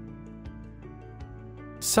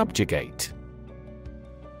 Subjugate.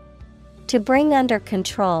 To bring under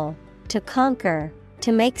control, to conquer,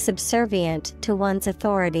 to make subservient to one's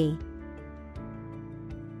authority.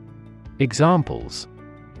 Examples: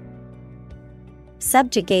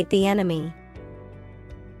 subjugate the enemy,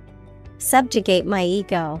 subjugate my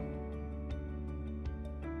ego.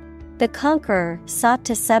 The conqueror sought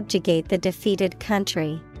to subjugate the defeated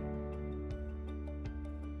country.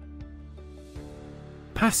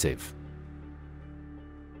 Passive.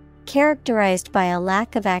 Characterized by a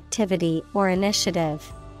lack of activity or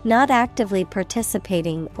initiative, not actively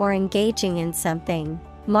participating or engaging in something,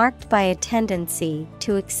 marked by a tendency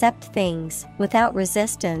to accept things without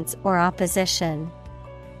resistance or opposition.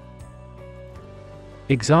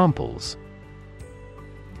 Examples: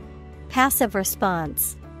 passive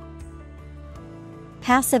response,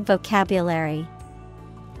 passive vocabulary.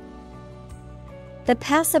 The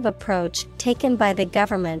passive approach taken by the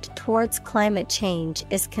government towards climate change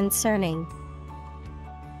is concerning.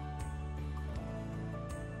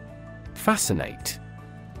 Fascinate.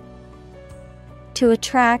 To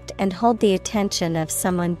attract and hold the attention of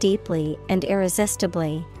someone deeply and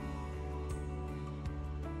irresistibly.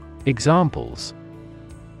 Examples: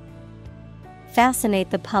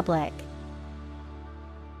 fascinate the public,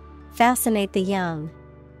 fascinate the young.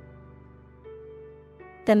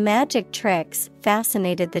 The magic tricks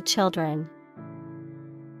fascinated the children.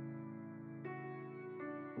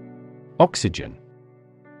 Oxygen.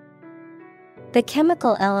 The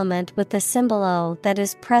chemical element with the symbol O that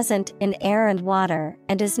is present in air and water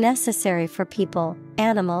and is necessary for people,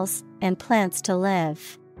 animals, and plants to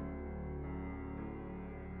live.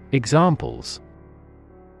 Examples: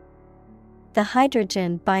 The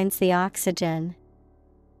hydrogen binds the oxygen.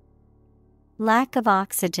 Lack of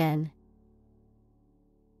oxygen.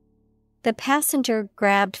 The passenger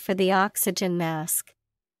grabbed for the oxygen mask.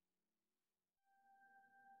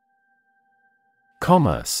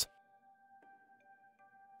 Commerce.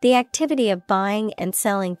 The activity of buying and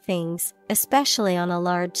selling things, especially on a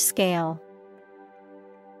large scale.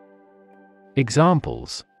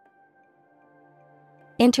 Examples: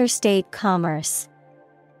 Interstate commerce.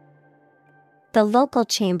 The local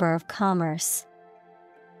chamber of commerce.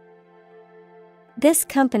 This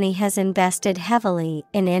company has invested heavily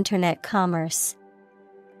in internet commerce.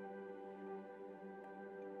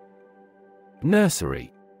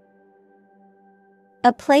 Nursery.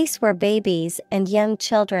 A place where babies and young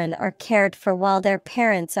children are cared for while their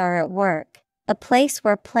parents are at work. A place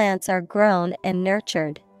where plants are grown and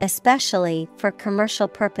nurtured, especially for commercial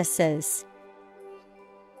purposes.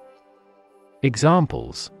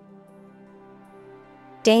 Examples: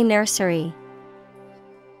 Day nursery.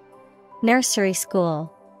 Nursery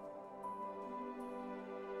school.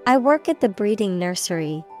 I work at the breeding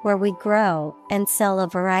nursery, where we grow and sell a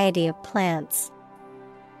variety of plants.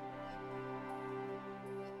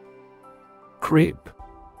 Crib.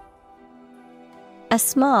 A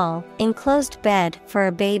small, enclosed bed for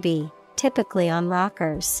a baby, typically on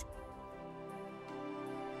rockers.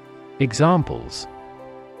 Examples: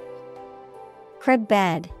 Crib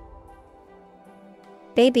bed.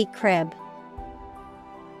 Baby crib.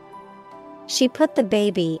 She put the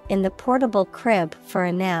baby in the portable crib for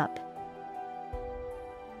a nap.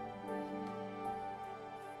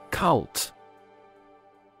 Cult.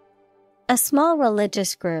 A small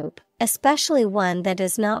religious group, especially one that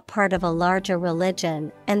is not part of a larger religion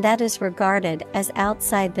and that is regarded as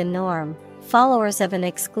outside the norm, followers of an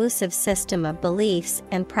exclusive system of beliefs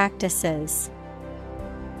and practices.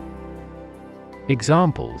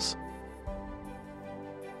 Examples: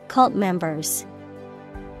 Cult members.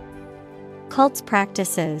 Cult's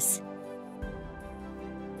practices.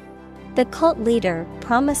 The cult leader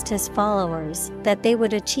promised his followers that they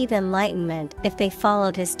would achieve enlightenment if they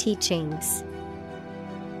followed his teachings.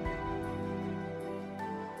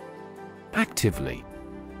 Actively.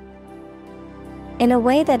 In a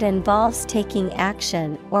way that involves taking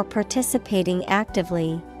action or participating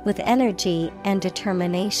actively, with energy and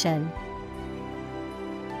determination.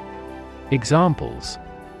 Examples: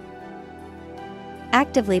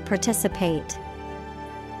 Actively participate.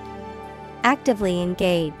 Actively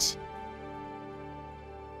engage.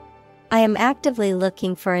 I am actively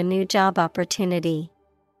looking for a new job opportunity.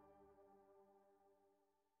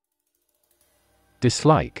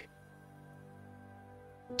 Dislike.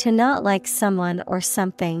 To not like someone or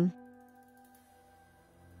something.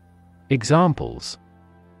 Examples: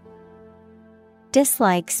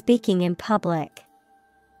 Dislike speaking in public.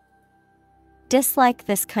 Dislike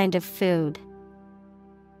this kind of food.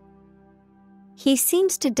 He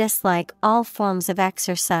seems to dislike all forms of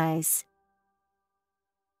exercise.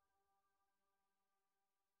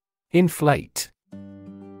 Inflate.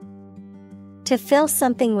 To fill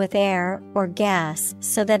something with air or gas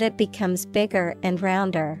so that it becomes bigger and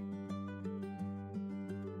rounder.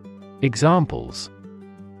 Examples: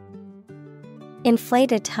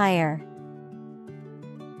 Inflate a tire.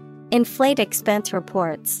 Inflate expense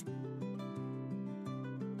reports.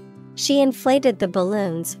 She inflated the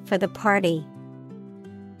balloons for the party.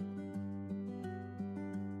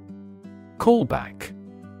 Callback.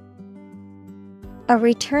 A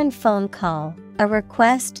return phone call, a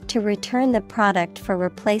request to return the product for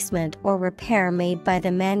replacement or repair made by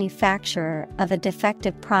the manufacturer of a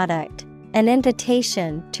defective product, an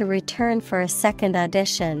invitation to return for a second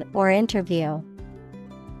audition or interview.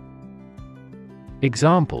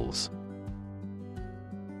 Examples: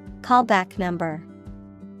 Callback number.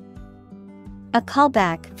 A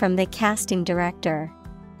callback from the casting director.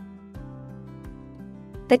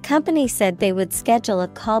 The company said they would schedule a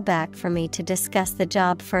callback for me to discuss the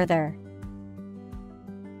job further.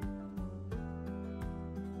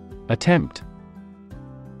 Attempt.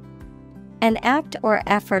 An act or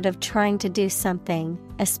effort of trying to do something,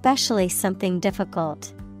 especially something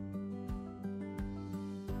difficult.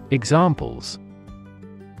 Examples: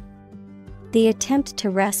 The attempt to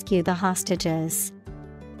rescue the hostages.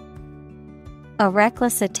 A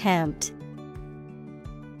reckless attempt.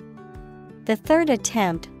 The third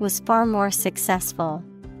attempt was far more successful.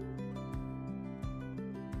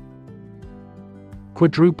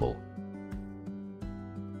 Quadruple.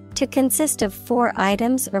 To consist of 4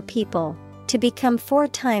 items or people. To become 4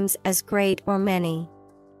 times as great or many.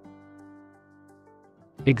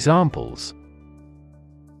 Examples: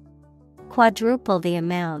 Quadruple the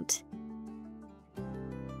amount.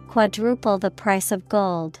 Quadruple the price of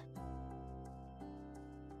gold.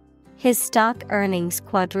 His stock earnings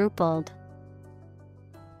quadrupled.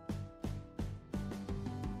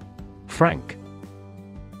 Frank.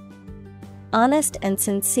 Honest and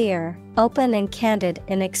sincere, open and candid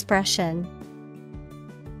in expression.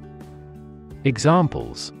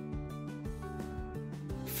 Examples: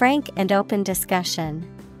 Frank and open discussion.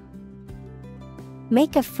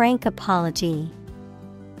 Make a frank apology.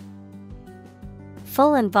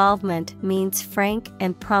 Full involvement means frank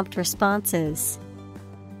and prompt responses.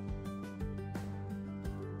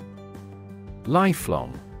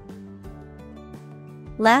 Lifelong.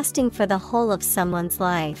 Lasting for the whole of someone's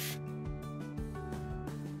life.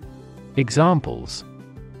 Examples: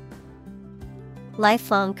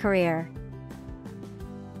 Lifelong career.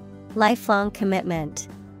 Lifelong commitment.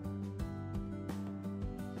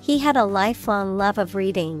 He had a lifelong love of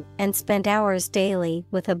reading and spent hours daily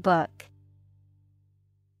with a book.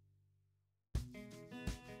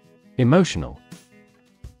 Emotional.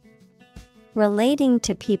 Relating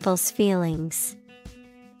to people's feelings.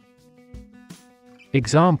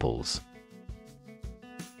 Examples: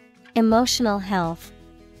 Emotional health.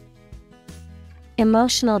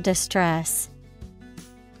 Emotional distress.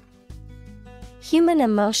 Human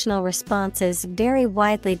emotional responses vary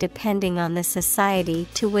widely depending on the society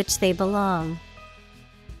to which they belong.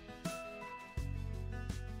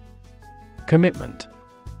 Commitment.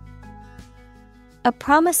 A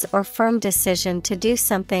promise or firm decision to do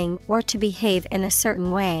something or to behave in a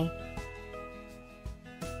certain way.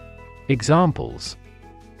 Examples: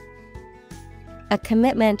 A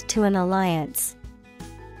commitment to an alliance.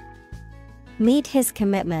 Meet his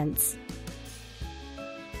commitments.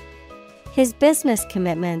 His business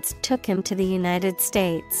commitments took him to the United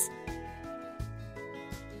States.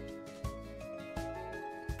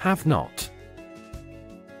 Have not.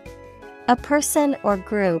 A person or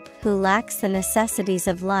group who lacks the necessities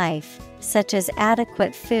of life, such as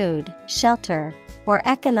adequate food, shelter, or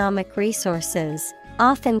economic resources,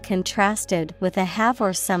 often contrasted with a have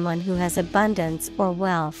or someone who has abundance or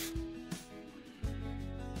wealth.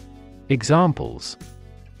 Examples: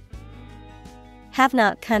 Have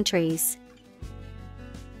not countries.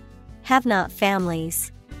 Have not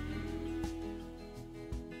families.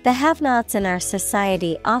 The have-nots in our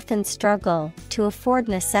society often struggle to afford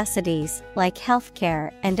necessities like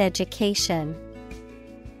healthcare and education.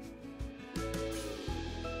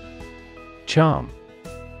 Charm.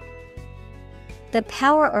 The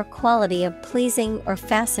power or quality of pleasing or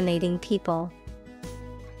fascinating people.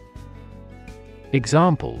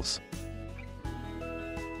 Examples: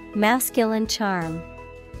 Masculine charm.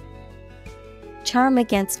 Charm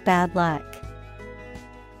against bad luck.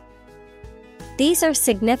 These are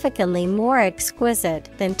significantly more exquisite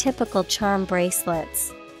than typical charm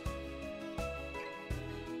bracelets.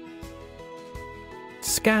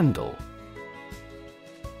 Scandal.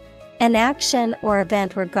 An action or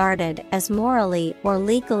event regarded as morally or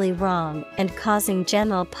legally wrong and causing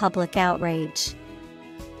general public outrage.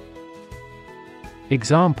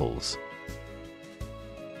 Examples: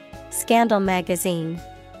 Scandal magazine.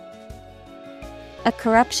 A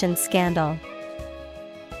corruption scandal.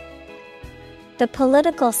 The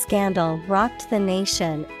political scandal rocked the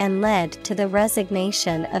nation and led to the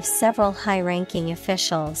resignation of several high-ranking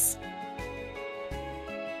officials.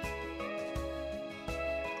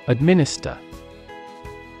 Administer.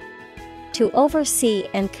 To oversee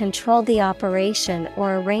and control the operation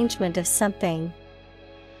or arrangement of something.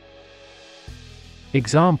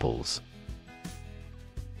 Examples: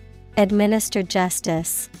 Administer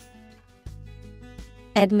justice.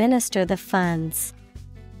 Administer the funds.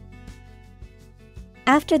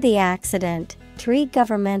 After the accident, 3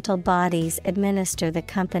 governmental bodies administer the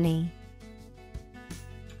company.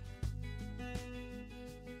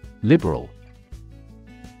 Liberal.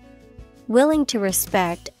 Willing to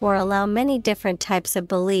respect or allow many different types of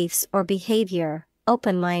beliefs or behavior,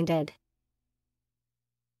 open-minded.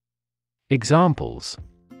 Examples: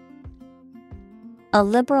 A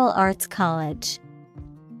liberal arts college.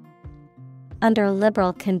 Under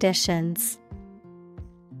liberal conditions.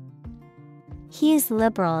 He is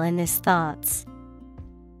liberal in his thoughts.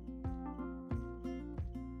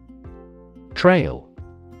 Trail.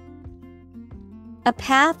 A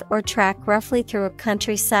path or track roughly through a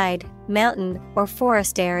countryside, mountain, or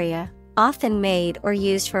forest area, often made or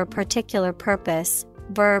used for a particular purpose.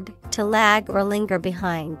 Verb, to lag or linger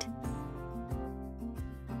behind.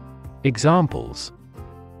 Examples: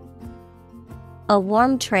 A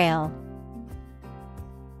warm trail.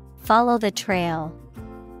 Follow the trail.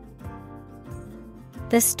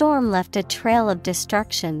 The storm left a trail of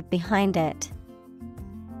destruction behind it.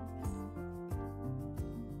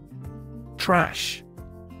 Trash.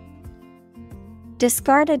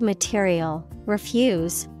 Discarded material,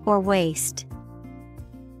 refuse, or waste.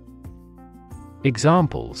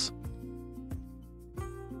 Examples: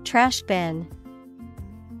 Trash bin.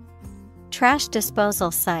 Trash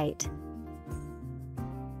disposal site.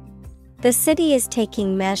 The city is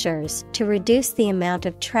taking measures to reduce the amount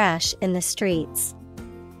of trash in the streets.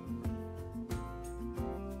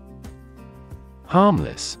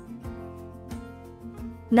 Harmless.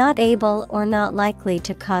 Not able or not likely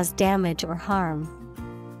to cause damage or harm.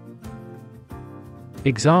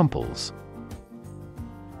 Examples: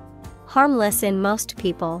 Harmless in most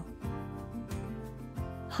people.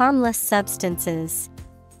 Harmless substances.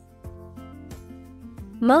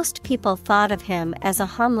 Most people thought of him as a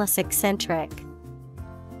harmless eccentric.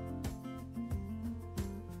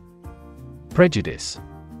 Prejudice.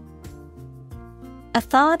 A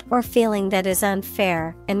thought or feeling that is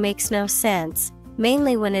unfair and makes no sense,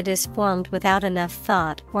 mainly when it is formed without enough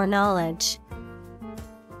thought or knowledge.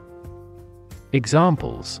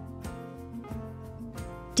 Examples: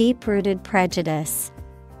 Deep-rooted prejudice.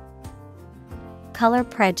 Color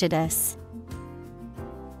prejudice.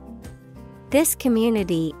 This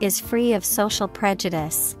community is free of social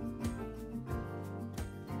prejudice.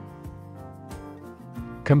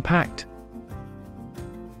 Compact.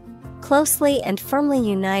 Closely and firmly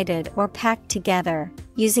united or packed together,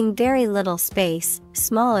 using very little space,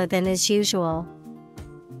 smaller than is usual.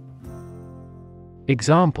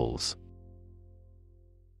 Examples: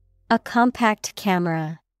 A compact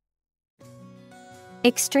camera.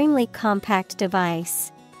 Extremely compact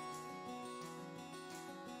device.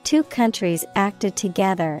 Two countries acted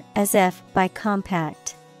together as if by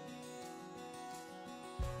compact.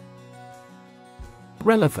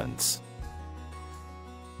 Relevance.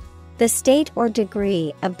 The state or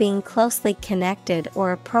degree of being closely connected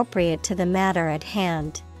or appropriate to the matter at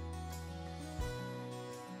hand.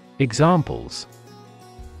 Examples: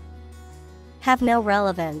 Have no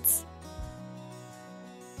relevance.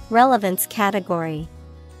 Relevance category.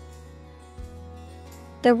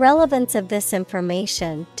 The relevance of this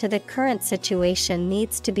information to the current situation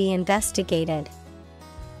needs to be investigated.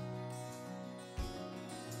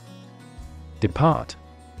 Depart.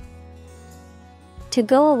 To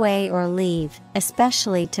go away or leave,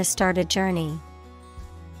 especially to start a journey.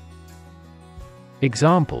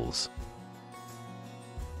 Examples: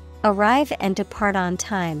 Arrive and depart on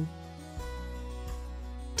time.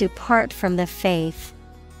 Depart from the faith.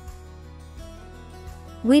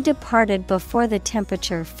 We departed before the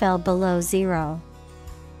temperature fell below zero.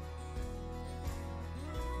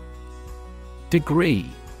 Degree.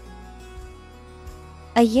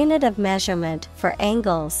 A unit of measurement for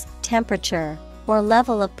angles, temperature, or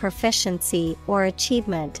level of proficiency or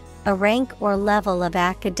achievement, a rank or level of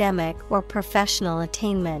academic or professional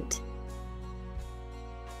attainment.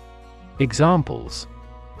 Examples: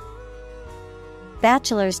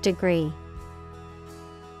 Bachelor's degree.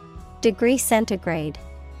 Degree centigrade.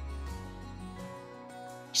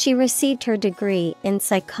 She received her degree in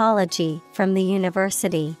psychology from the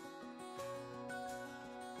university.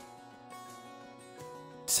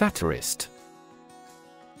 Satirist.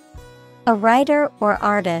 A writer or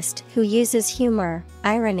artist who uses humor,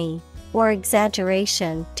 irony, or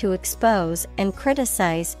exaggeration to expose and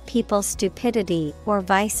criticize people's stupidity or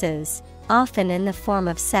vices, often in the form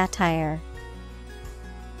of satire.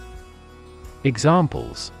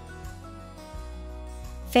 Examples: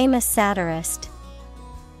 Famous satirist.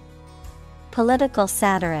 Political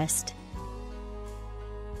satirist.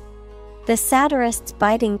 The satirist's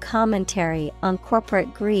biting commentary on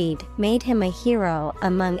corporate greed made him a hero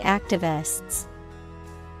among activists.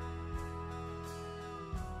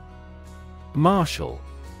 Martial.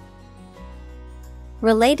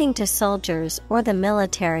 Relating to soldiers or the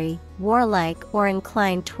military, warlike or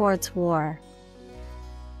inclined towards war.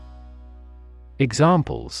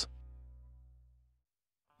 Examples: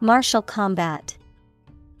 Martial combat.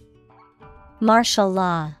 Martial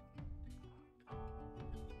law.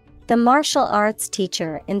 The martial arts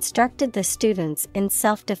teacher instructed the students in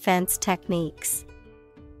self-defense techniques.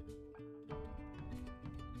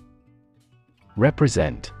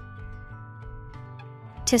 Represent.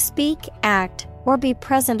 To speak, act, or be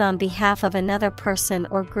present on behalf of another person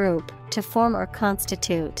or group, to form or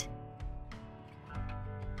constitute.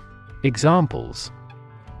 Examples: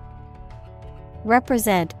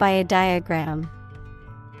 Represent by a diagram.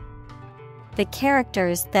 The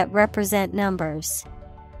characters that represent numbers.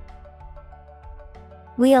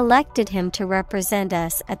 We elected him to represent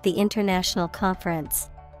us at the international conference.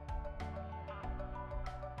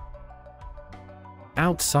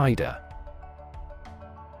 Outsider.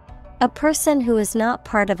 A person who is not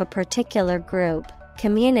part of a particular group,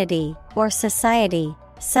 community, or society,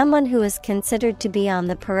 someone who is considered to be on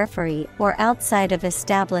the periphery or outside of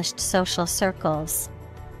established social circles.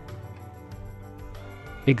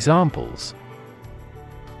 Examples: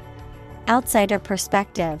 Outsider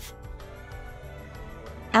perspective.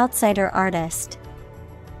 Outsider artist.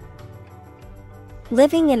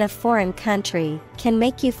 Living in a foreign country can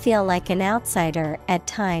make you feel like an outsider at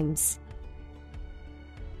times.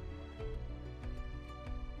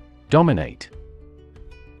 Dominate.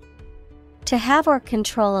 To have or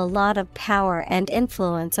control a lot of power and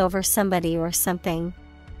influence over somebody or something.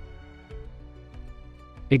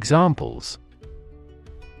 Examples: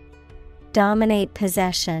 Dominate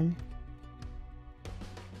possession.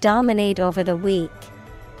 Dominate over the weak.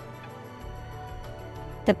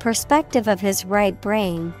 The perspective of his right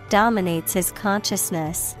brain dominates his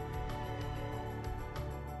consciousness.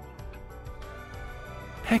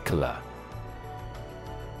 Heckler.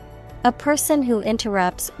 A person who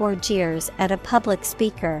interrupts or jeers at a public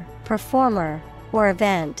speaker, performer, or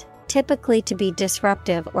event, typically to be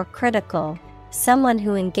disruptive or critical, someone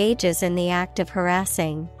who engages in the act of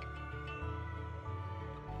harassing.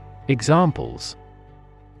 Examples: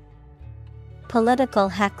 Political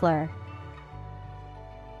heckler.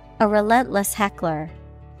 A relentless heckler.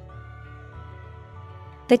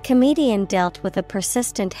 The comedian dealt with a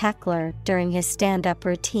persistent heckler during his stand-up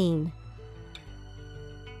routine.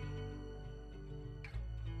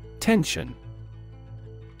 Tension.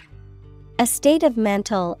 A state of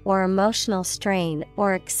mental or emotional strain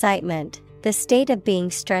or excitement, the state of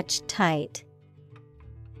being stretched tight.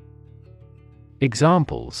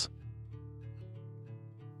 Examples: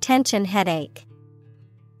 Tension headache.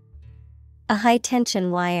 A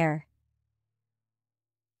high-tension wire.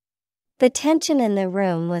 The tension in the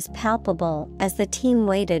room was palpable as the team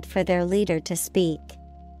waited for their leader to speak.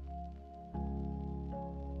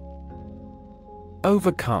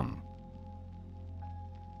 Overcome.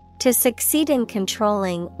 To succeed in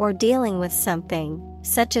controlling or dealing with something,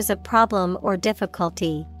 such as a problem or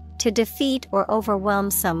difficulty, to defeat or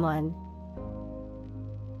overwhelm someone.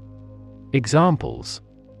 Examples: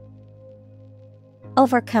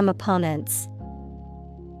 Overcome opponents.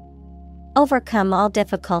 Overcome all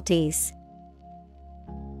difficulties.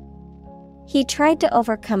 He tried to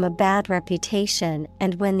overcome a bad reputation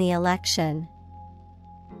and win the election.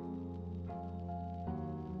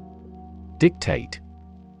 Dictate.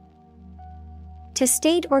 To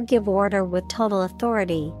state or give order with total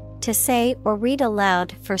authority, to say or read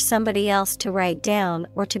aloud for somebody else to write down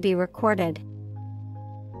or to be recorded.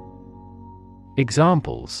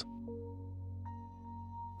 Examples: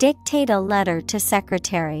 Dictate a letter to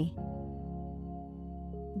secretary.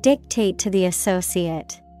 Dictate to the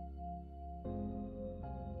associate.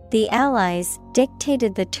 The Allies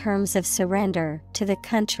dictated the terms of surrender to the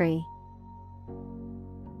country.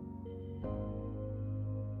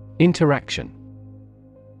 Interaction.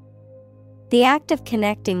 The act of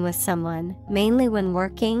connecting with someone, mainly when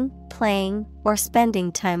working, playing, or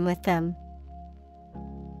spending time with them.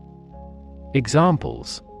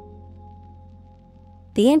 Examples: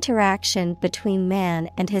 The interaction between man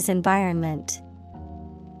and his environment.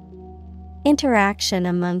 Interaction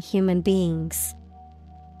among human beings.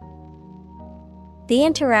 The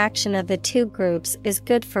interaction of the two groups is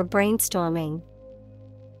good for brainstorming.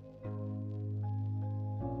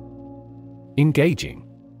 Engaging.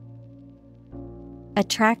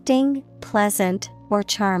 Attracting, pleasant, or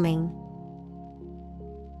charming.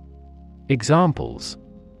 Examples: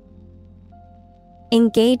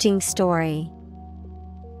 Engaging story.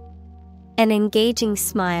 An engaging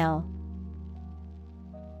smile.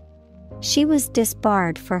 She was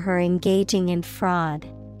disbarred for her engaging in fraud.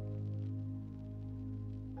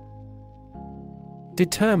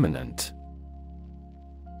 Determinant.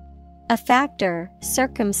 A factor,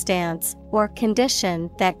 circumstance, or condition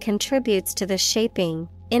that contributes to the shaping,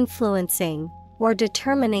 influencing, or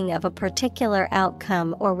determining of a particular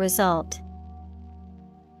outcome or result.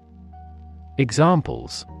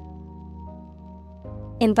 Examples: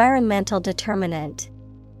 Environmental determinant.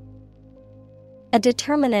 A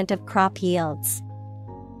determinant of crop yields.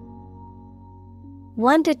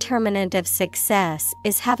 One determinant of success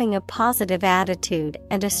is having a positive attitude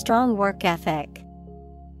and a strong work ethic.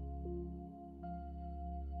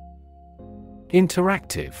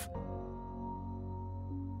 Interactive.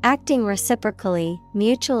 Acting reciprocally,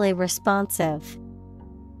 mutually responsive.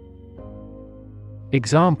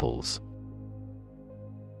 Examples: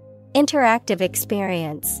 Interactive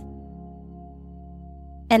experience.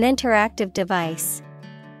 An interactive device.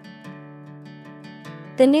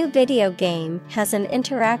 The new video game has an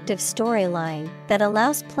interactive storyline that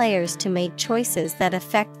allows players to make choices that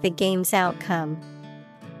affect the game's outcome.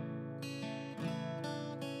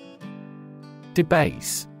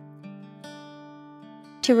 Debase.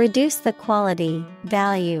 To reduce the quality,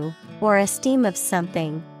 value, or esteem of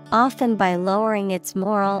something, often by lowering its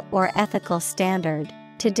moral or ethical standard,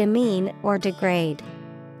 to demean or degrade.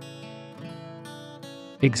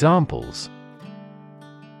 Examples: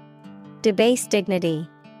 Debase dignity.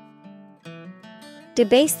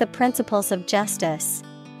 Debase the principles of justice.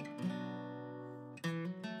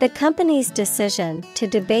 The company's decision to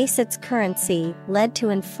debase its currency led to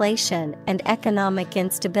inflation and economic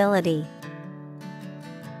instability.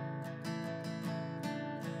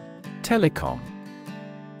 Telecom.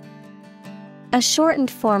 A shortened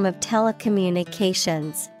form of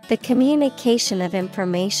telecommunications, the communication of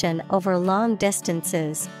information over long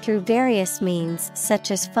distances through various means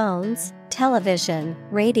such as phones, television,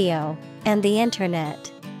 radio, and the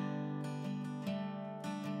Internet.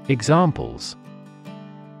 Examples: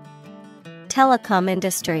 Telecom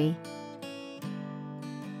industry.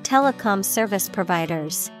 Telecom service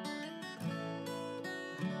providers.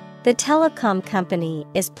 The telecom company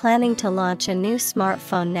is planning to launch a new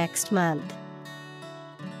smartphone next month.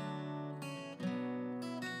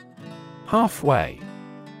 Halfway.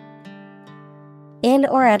 In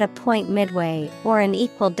or at a point midway or an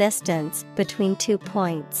equal distance between 2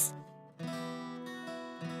 points.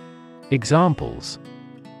 Examples: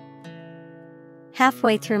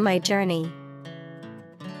 Halfway through my journey.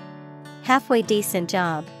 Halfway decent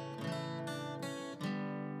job.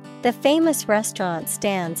 The famous restaurant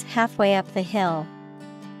stands halfway up the hill.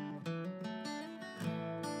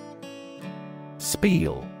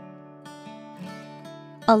 Spiel.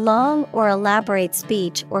 A long or elaborate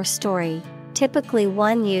speech or story, typically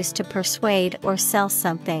one used to persuade or sell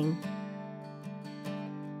something.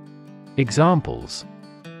 Examples: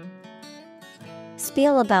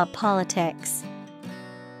 Spiel about politics.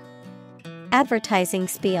 Advertising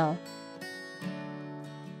spiel.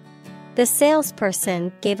 The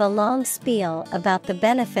salesperson gave a long spiel about the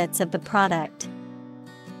benefits of the product.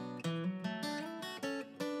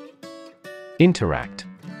 Interact.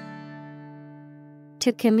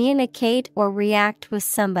 To communicate or react with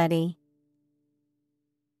somebody.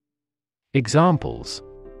 Examples: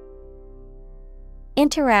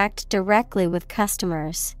 Interact directly with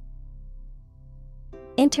customers.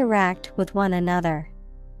 Interact with one another.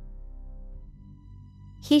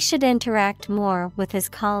 He should interact more with his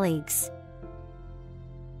colleagues.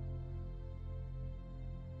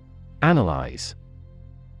 Analyze.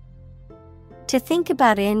 To think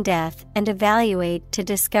about in depth and evaluate to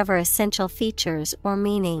discover essential features or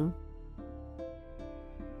meaning.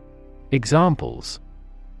 Examples: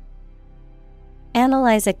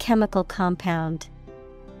 Analyze a chemical compound.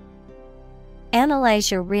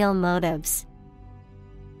 Analyze your real motives.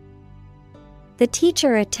 The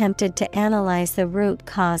teacher attempted to analyze the root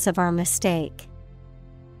cause of our mistake.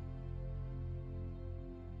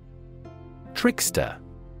 Trickster.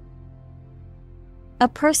 A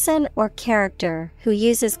person or character who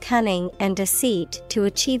uses cunning and deceit to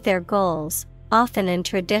achieve their goals, often in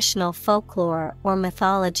traditional folklore or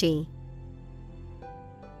mythology.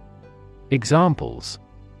 Examples: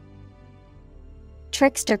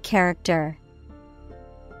 Trickster character.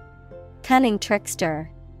 Cunning trickster.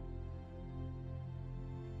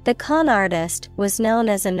 The con artist was known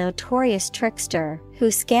as a notorious trickster who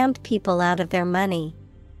scammed people out of their money.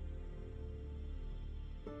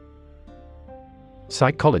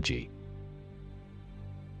 Psychology.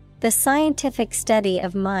 The scientific study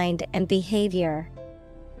of mind and behavior.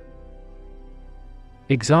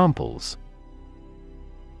 Examples: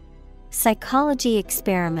 Psychology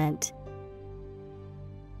experiment.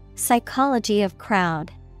 Psychology of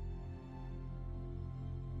crowd.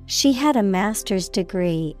 She had a master's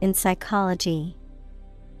degree in psychology.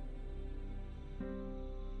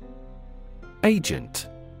 Agent.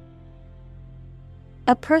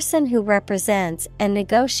 A person who represents and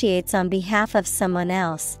negotiates on behalf of someone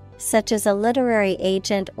else, such as a literary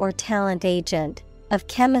agent or talent agent, of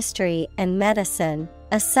chemistry and medicine,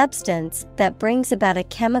 a substance that brings about a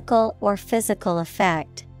chemical or physical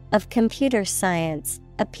effect, of computer science,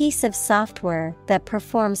 a piece of software that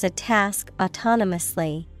performs a task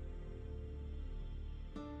autonomously.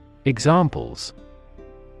 Examples: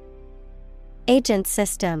 Agent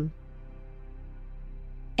system.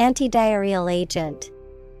 Antidiarrheal agent.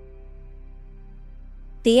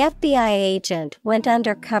 The FBI agent went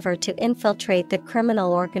undercover to infiltrate the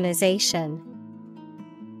criminal organization.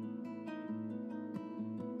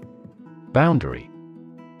 Boundary.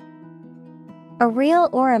 A real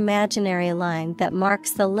or imaginary line that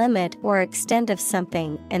marks the limit or extent of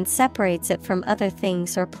something and separates it from other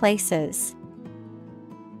things or places.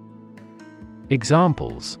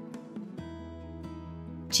 Examples: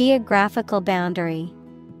 Geographical boundary.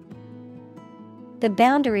 The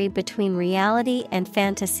boundary between reality and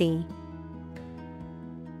fantasy.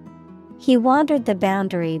 He wandered the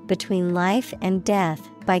boundary between life and death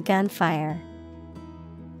by gunfire.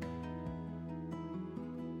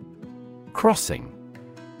 Crossing.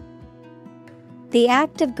 The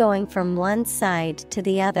act of going from one side to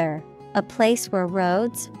the other, a place where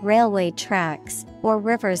roads, railway tracks, or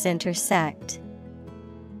rivers intersect.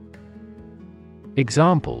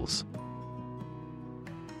 Examples: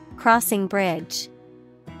 Crossing bridge.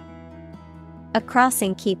 A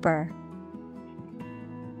crossing keeper.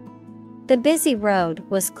 The busy road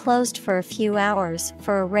was closed for a few hours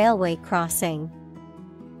for a railway crossing.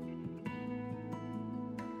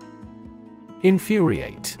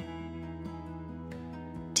 Infuriate.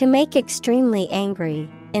 To make extremely angry,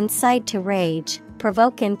 incite to rage,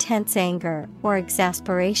 provoke intense anger or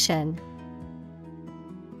exasperation.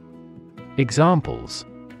 Examples: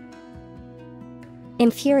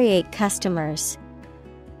 Infuriate customers.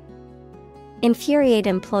 Infuriate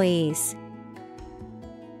employees.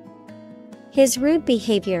 His rude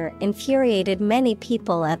behavior infuriated many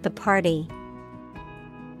people at the party.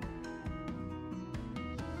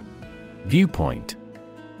 Viewpoint.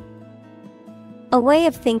 A way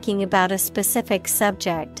of thinking about a specific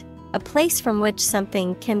subject, a place from which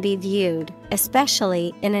something can be viewed,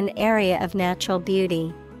 especially in an area of natural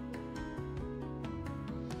beauty.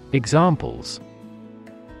 Examples: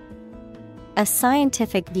 A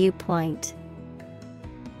scientific viewpoint.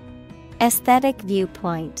 Aesthetic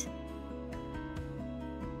viewpoint.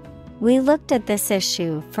 We looked at this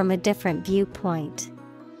issue from a different viewpoint.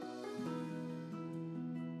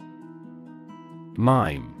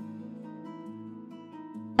 Mime.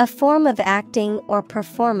 A form of acting or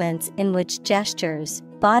performance in which gestures,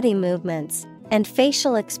 body movements, and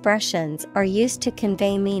facial expressions are used to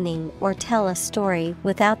convey meaning or tell a story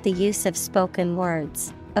without the use of spoken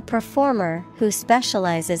words. A performer who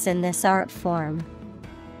specializes in this art form.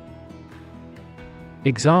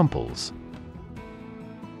 Examples: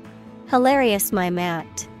 Hilarious mime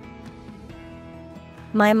act.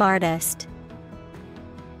 Mime artist.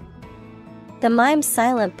 The mime's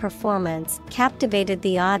silent performance captivated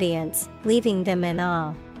the audience, leaving them in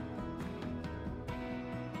awe.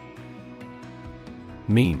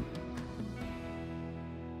 Meme.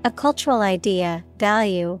 A cultural idea,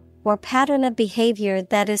 value, or pattern of behavior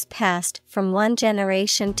that is passed from one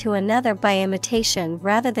generation to another by imitation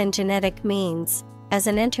rather than genetic means, as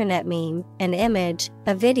an internet meme, an image,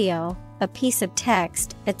 a video, a piece of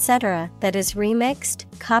text, etc., that is remixed,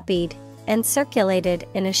 copied, and circulated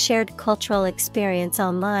in a shared cultural experience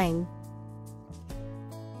online.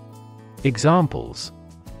 Examples: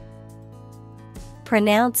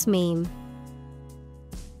 Pronounce meme.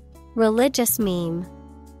 Religious meme.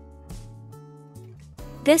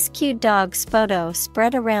 This cute dog's photo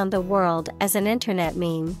spread around the world as an internet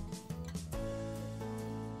meme.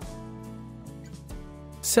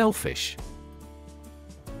 Selfish.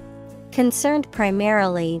 Concerned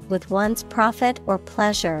primarily with one's profit or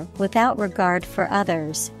pleasure without regard for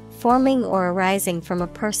others, forming or arising from a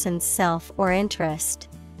person's self or interest.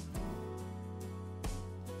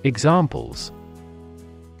 Examples: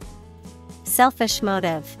 Selfish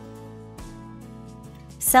motive.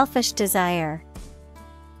 Selfish desire.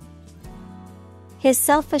 His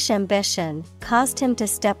selfish ambition caused him to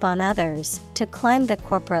step on others to climb the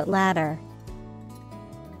corporate ladder.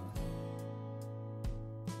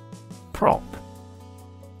 Prop.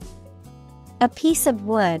 A piece of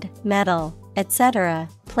wood, metal, etc.,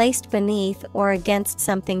 placed beneath or against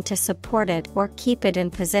something to support it or keep it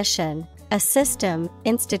in position, a system,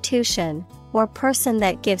 institution, or person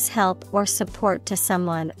that gives help or support to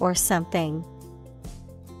someone or something.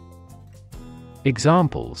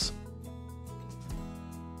 Examples: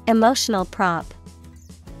 Emotional prop.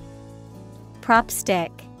 Prop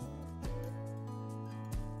stick.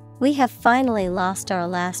 We have finally lost our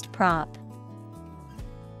last prop.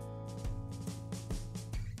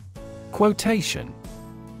 Quotation.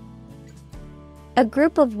 A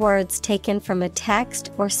group of words taken from a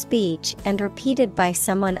text or speech and repeated by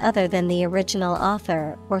someone other than the original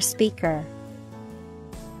author or speaker.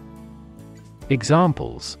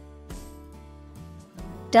 Examples: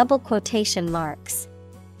 Double quotation marks.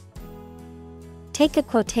 Take a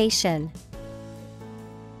quotation.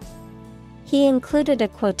 He included a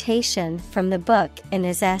quotation from the book in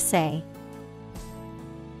his essay.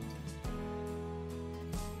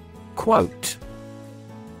 Quote.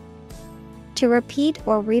 To repeat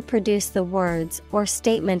or reproduce the words or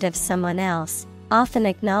statement of someone else, often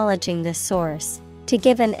acknowledging the source. To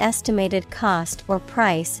give an estimated cost or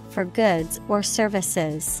price for goods or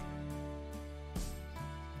services.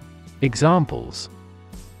 Examples.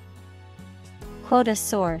 Quote a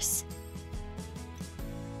source.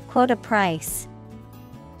 Quote a price.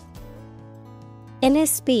 In his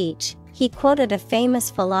speech, he quoted a famous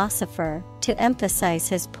philosopher to emphasize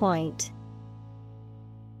his point.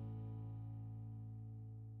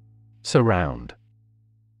 Surround.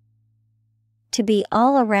 To be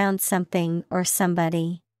all around something or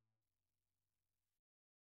somebody.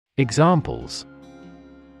 Examples.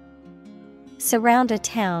 Surround a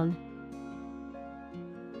town.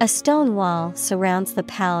 A stone wall surrounds the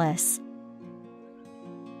palace.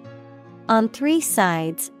 On 3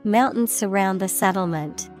 sides, mountains surround the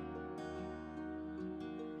settlement.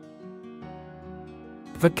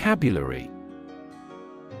 Vocabulary.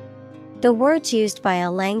 The words used by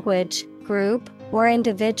a language, group, or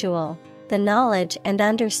individual. The knowledge and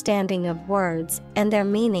understanding of words and their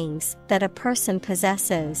meanings that a person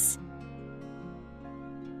possesses.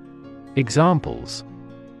 Examples.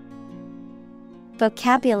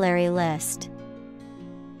 Vocabulary list.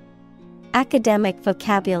 Academic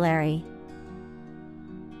vocabulary.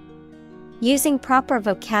 Using proper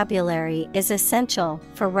vocabulary is essential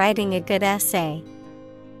for writing a good essay.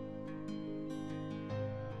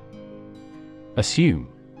 Assume.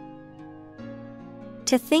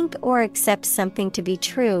 To think or accept something to be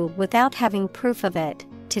true without having proof of it,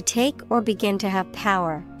 to take or begin to have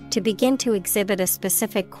power, to begin to exhibit a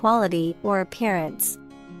specific quality or appearance.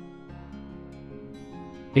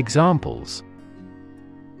 Examples.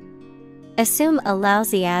 Assume a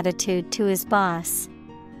lousy attitude to his boss.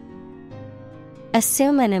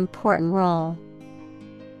 Assume an important role.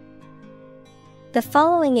 The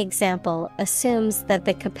following example assumes that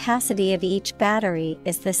the capacity of each battery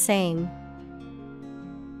is the same.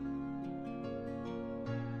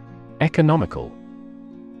 Economical.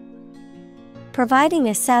 Providing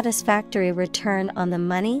a satisfactory return on the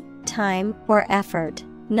money, time, or effort,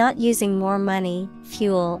 not using more money,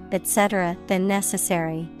 fuel, etc. than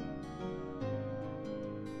necessary.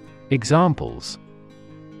 Examples.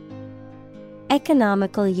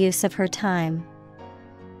 Economical use of her time.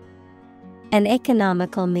 An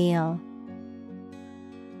economical meal.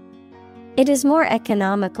 It is more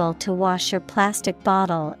economical to wash your plastic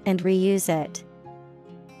bottle and reuse it.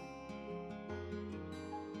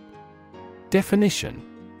 Definition.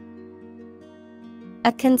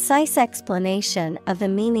 A concise explanation of the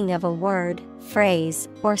meaning of a word, phrase,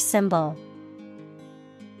 or symbol.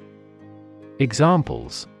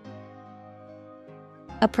 Examples.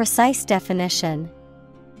 A precise definition.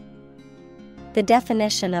 The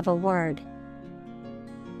definition of a word.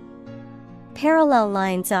 Parallel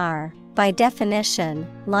lines are, by definition,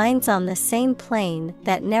 lines on the same plane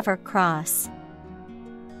that never cross.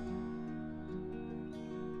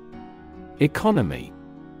 Economy.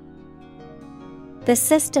 The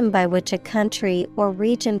system by which a country or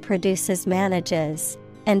region produces, manages,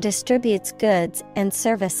 and distributes goods and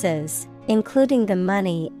services, including the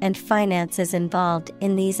money and finances involved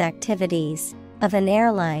in these activities, of an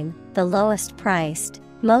airline, the lowest priced,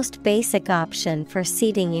 most basic option for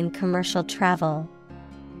seating in commercial travel.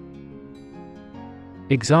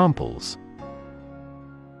 Examples.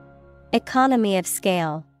 Economy of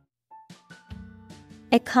scale.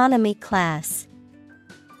 Economy class.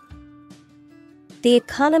 The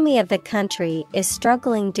economy of the country is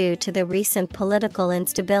struggling due to the recent political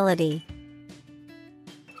instability.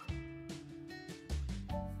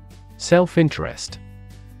 Self-interest.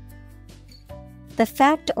 The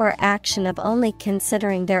fact or action of only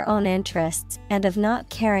considering their own interests and of not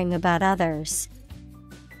caring about others.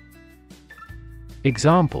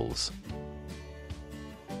 Examples.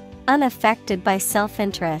 Unaffected by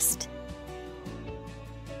self-interest.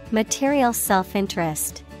 Material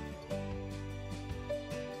self-interest.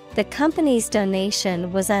 The company's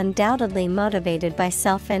donation was undoubtedly motivated by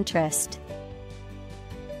self-interest.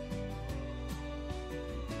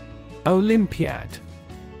 Olympiad.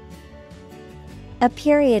 A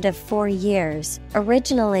period of 4 years,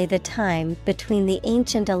 originally the time between the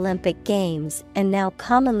ancient Olympic Games and now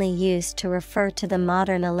commonly used to refer to the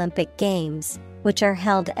modern Olympic Games, which are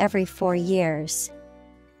held every 4 years.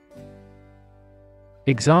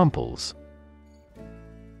 Examples.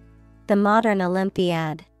 The modern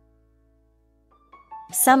Olympiad.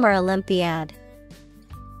 Summer Olympiad.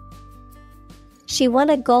 She won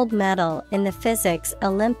a gold medal in the Physics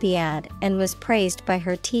Olympiad and was praised by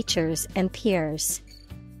her teachers and peers.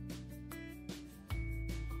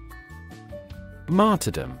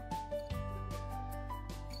 Martyrdom.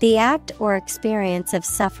 The act or experience of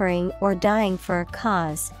suffering or dying for a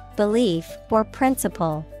cause, belief, or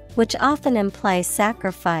principle, which often implies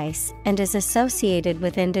sacrifice and is associated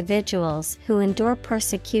with individuals who endure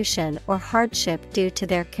persecution or hardship due to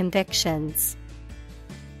their convictions.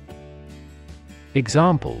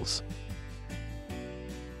 Examples: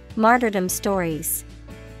 martyrdom stories,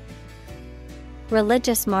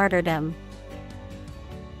 religious martyrdom.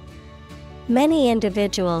 Many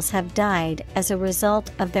individuals have died as a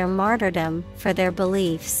result of their martyrdom for their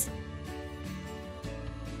beliefs.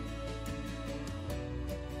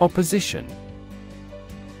 Opposition.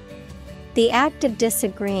 The act of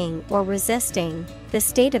disagreeing or resisting, the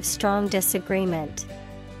state of strong disagreement.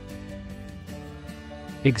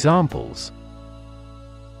 Examples: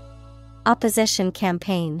 opposition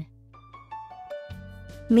campaign,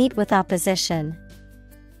 meet with opposition.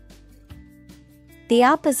 The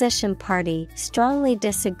opposition party strongly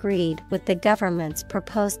disagreed with the government's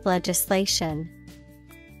proposed legislation.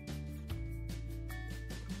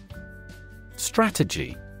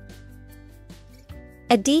 Strategy.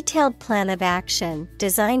 A detailed plan of action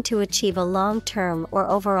designed to achieve a long-term or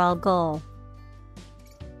overall goal.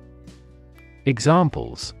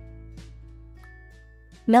 Examples: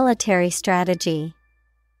 military strategy,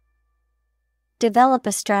 develop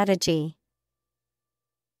a strategy.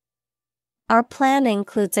 Our plan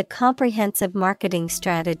includes a comprehensive marketing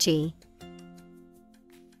strategy.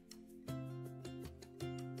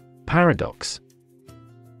 Paradox.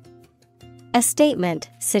 A statement,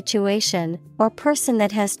 situation, or person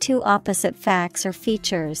that has two opposite facts or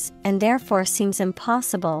features and therefore seems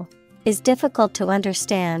impossible, is difficult to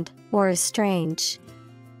understand, or is strange.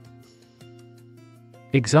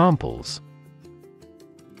 Examples: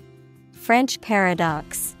 French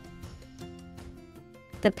paradox,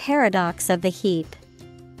 the paradox of the heap.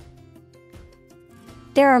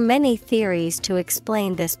 There are many theories to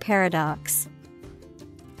explain this paradox.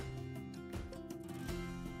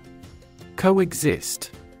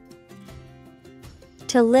 Coexist.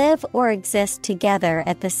 To live or exist together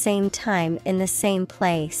at the same time in the same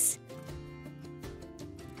place.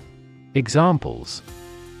 Examples: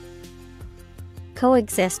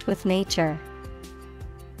 coexist with nature,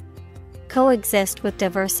 coexist with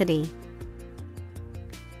diversity.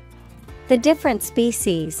 The different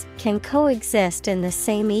species can coexist in the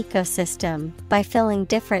same ecosystem by filling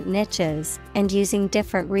different niches and using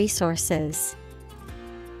different resources.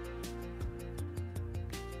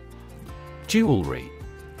 Jewelry.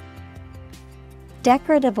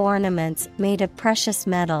 Decorative ornaments made of precious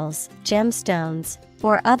metals, gemstones,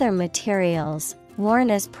 or other materials, worn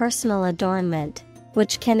as personal adornment,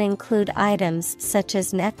 which can include items such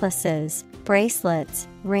as necklaces, bracelets,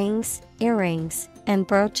 rings, earrings, and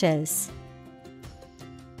brooches.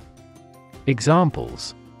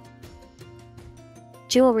 Examples: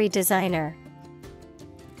 jewelry designer,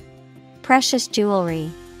 precious jewelry.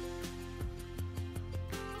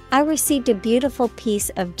 I received a beautiful piece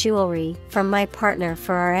of jewelry from my partner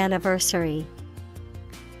for our anniversary.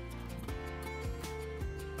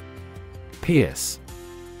 Pierce.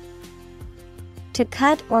 To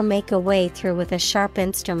cut or make a way through with a sharp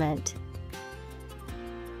instrument.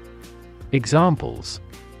 Examples: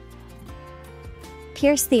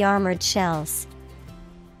 pierce the armored shells,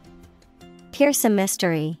 pierce a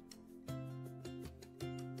mystery.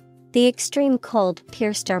 The extreme cold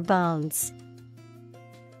pierced our bones.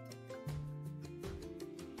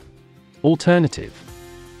 Alternative.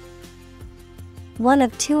 One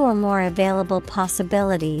of two or more available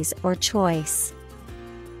possibilities or choice.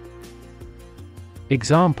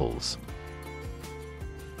 Examples: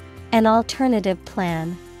 an alternative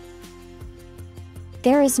plan.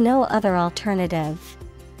 There is no other alternative.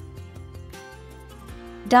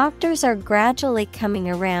 Doctors are gradually coming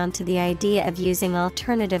around to the idea of using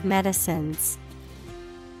alternative medicines.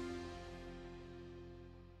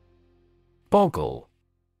 Boggle.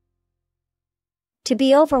 To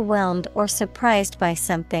be overwhelmed or surprised by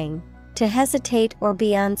something, to hesitate or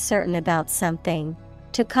be uncertain about something,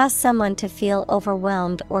 to cause someone to feel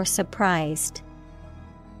overwhelmed or surprised.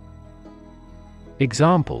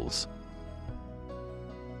 Examples: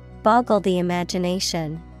 boggle the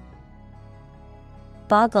imagination,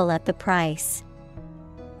 boggle at the price.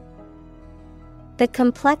 The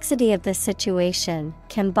complexity of the situation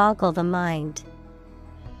can boggle the mind.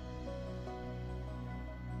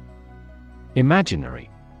 Imaginary.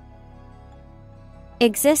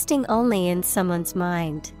 Existing only in someone's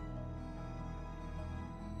mind.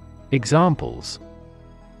 Examples: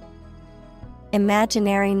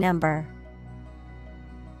 imaginary number,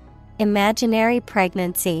 imaginary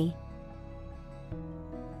pregnancy.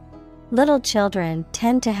 Little children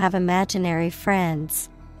tend to have imaginary friends.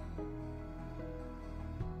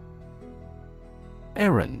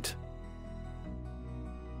 Errand.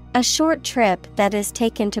 A short trip that is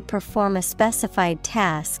taken to perform a specified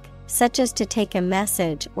task, such as to take a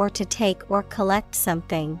message or to take or collect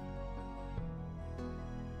something.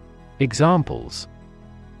 Examples: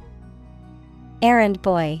 Errand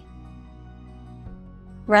boy.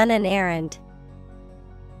 Run an errand.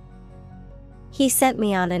 He sent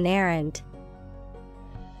me on an errand.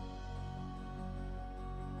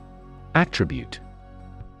 Attribute.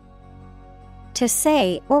 To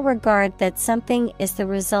say or regard that something is the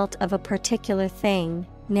result of a particular thing,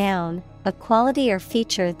 noun, a quality or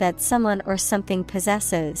feature that someone or something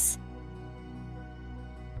possesses.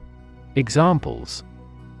 Examples: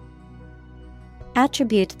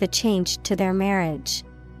 Attribute the change to their marriage.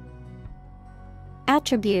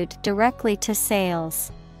 Attribute directly to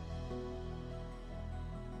sales.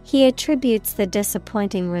 He attributes the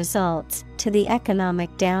disappointing results to the economic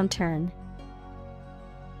downturn.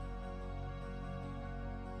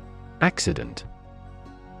 Accident.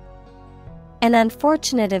 An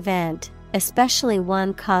unfortunate event, especially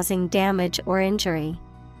one causing damage or injury.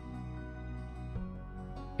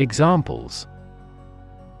 Examples: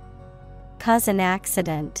 Cause an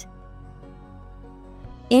accident.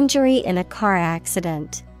 Injury in a car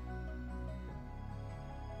accident.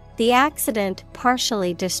 The accident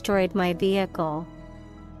partially destroyed my vehicle.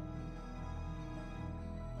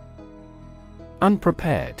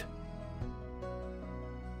 Unprepared.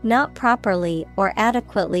 Not properly or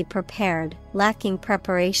adequately prepared, lacking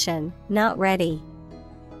preparation, not ready.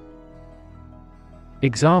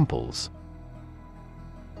 Examples: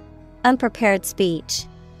 Unprepared speech.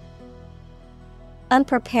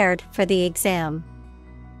 Unprepared for the exam.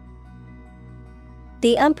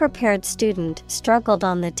 The unprepared student struggled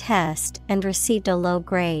on the test and received a low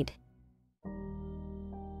grade.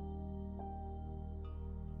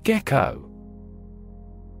 Gecko.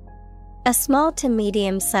 A small to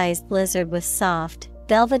medium-sized lizard with soft,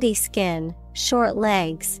 velvety skin, short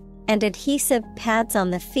legs, and adhesive pads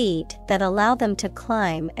on the feet that allow them to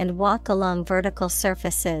climb and walk along vertical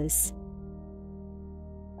surfaces.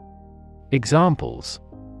 Examples: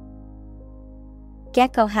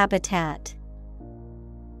 Gecko habitat.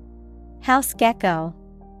 House gecko.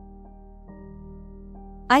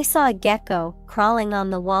 I saw a gecko crawling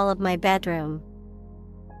on the wall of my bedroom.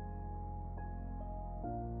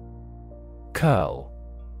 Curl.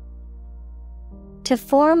 To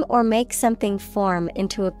form or make something form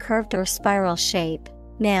into a curved or spiral shape.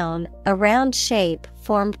 Noun, a round shape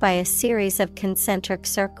formed by a series of concentric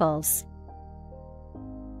circles.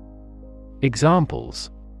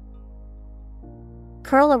 Examples: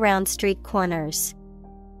 Curl around street corners.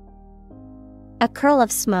 A curl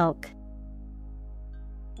of smoke.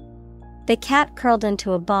 The cat curled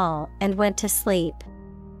into a ball and went to sleep.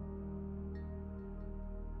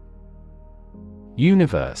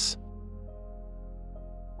 Universe.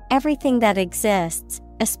 Everything that exists,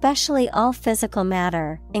 especially all physical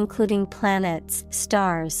matter, including planets,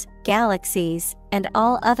 stars, galaxies, and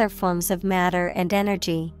all other forms of matter and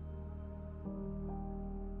energy.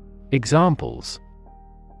 Examples: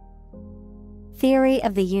 Theory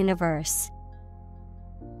of the universe.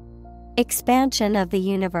 Expansion of the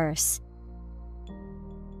universe.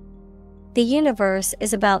 The universe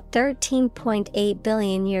is about 13.8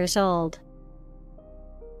 billion years old.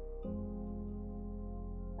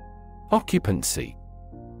 Occupancy.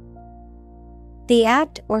 The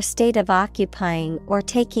act or state of occupying or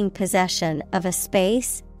taking possession of a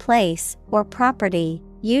space, place, or property,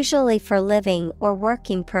 usually for living or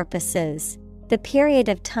working purposes. The period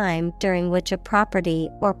of time during which a property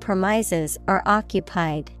or premises are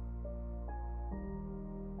occupied.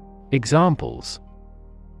 Examples: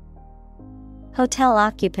 Hotel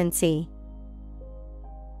occupancy.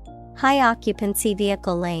 High occupancy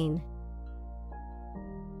vehicle lane.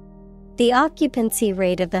 The occupancy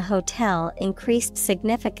rate of the hotel increased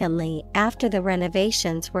significantly after the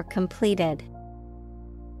renovations were completed.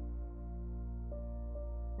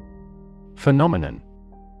 Phenomenon.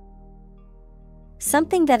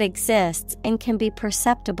 Something that exists and can be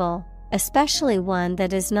perceptible, especially one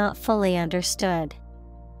that is not fully understood.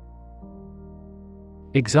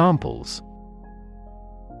 Examples: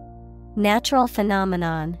 Natural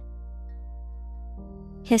phenomenon.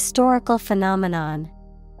 Historical phenomenon.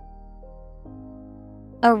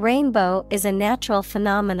 A rainbow is a natural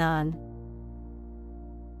phenomenon.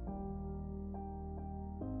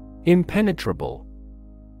 Impenetrable.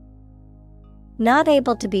 Not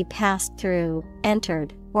able to be passed through,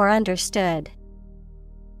 entered, or understood.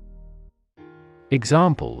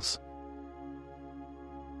 Examples: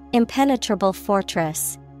 Impenetrable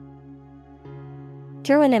fortress.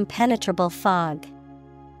 Through an impenetrable fog.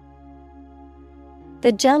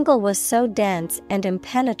 The jungle was so dense and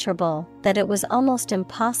impenetrable that it was almost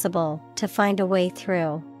impossible to find a way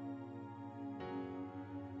through.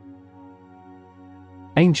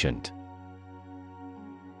 Ancient.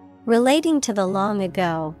 Relating to the long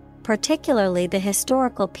ago, particularly the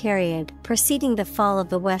historical period preceding the fall of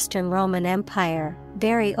the Western Roman Empire,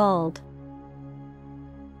 very old.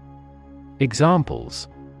 Examples: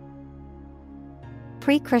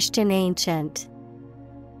 Pre-Christian ancient.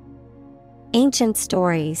 Ancient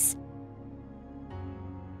stories.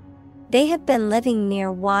 They have been living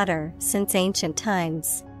near water since ancient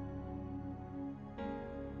times.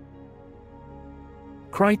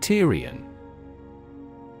 Criterion.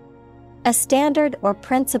 A standard or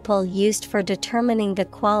principle used for determining the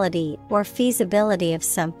quality or feasibility of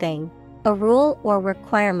something, a rule or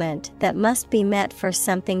requirement that must be met for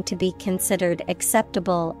something to be considered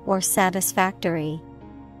acceptable or satisfactory.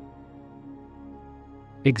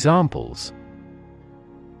 Examples: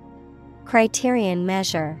 Criterion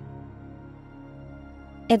measure.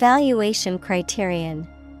 Evaluation criterion.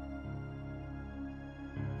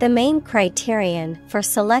 The main criterion for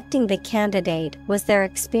selecting the candidate was their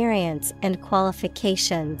experience and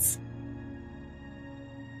qualifications.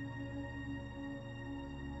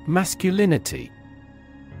 Masculinity.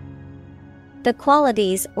 The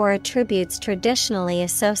qualities or attributes traditionally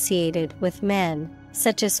associated with men,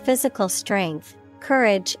 such as physical strength,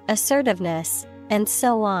 courage, assertiveness, and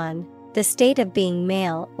so on, the state of being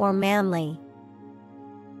male or manly.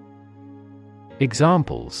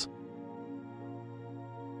 Examples: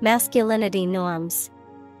 Masculinity norms.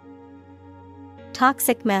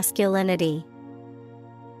 Toxic masculinity.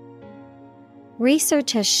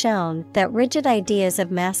 Research has shown that rigid ideas of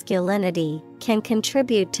masculinity can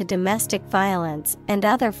contribute to domestic violence and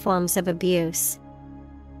other forms of abuse.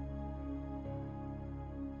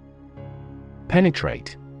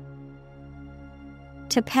 Penetrate.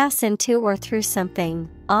 To pass into or through something,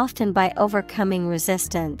 often by overcoming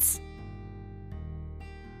resistance.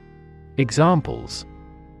 Examples: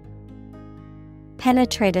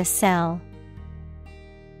 Penetrate a cell.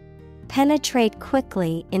 Penetrate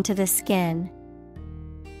quickly into the skin.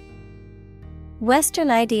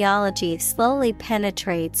 Western ideology slowly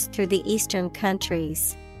penetrates through the Eastern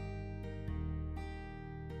countries.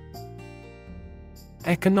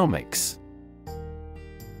 Economics.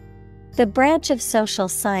 The branch of social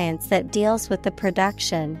science that deals with the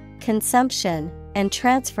production, consumption, and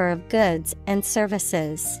transfer of goods and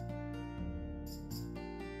services.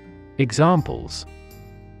 Examples: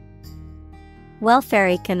 Welfare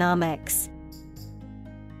economics.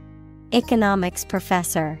 Economics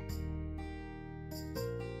professor.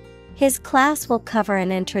 His class will cover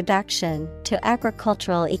an introduction to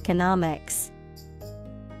agricultural economics.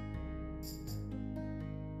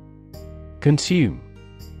 Consume.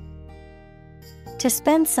 To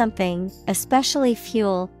spend something, especially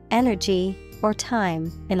fuel, energy, or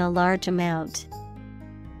time, in a large amount.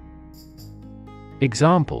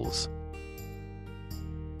 Examples: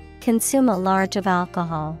 Consume a large of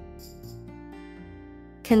alcohol.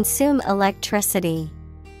 Consume electricity.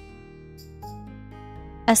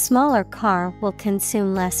 A smaller car will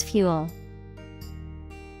consume less fuel.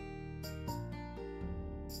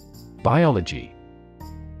 Biology.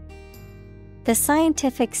 The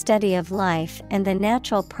scientific study of life and the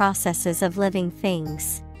natural processes of living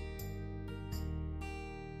things.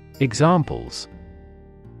 Examples: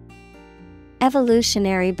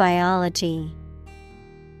 Evolutionary biology.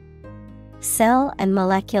 Cell and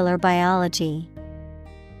molecular biology.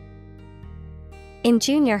 In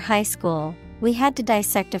junior high school, we had to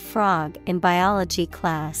dissect a frog in biology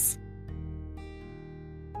class.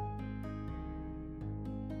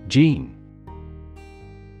 Gene.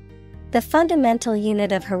 The fundamental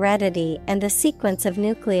unit of heredity and the sequence of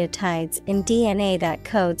nucleotides in DNA that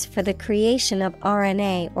codes for the creation of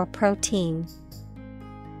RNA or protein.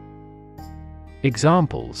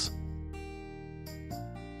 Examples: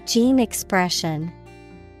 Gene expression.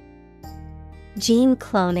 Gene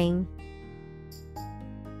cloning.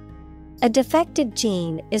 A defective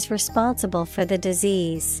gene is responsible for the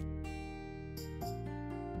disease.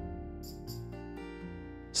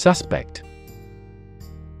 Suspect.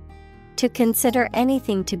 To consider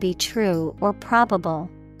anything to be true or probable.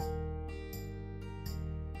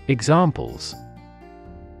 Examples: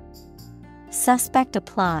 Suspect a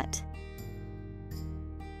plot.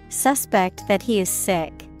 Suspect that he is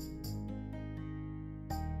sick.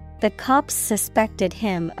 The cops suspected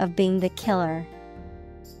him of being the killer.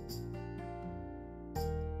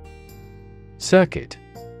 Circuit.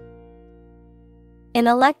 In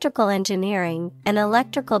electrical engineering, an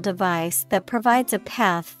electrical device that provides a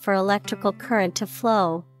path for electrical current to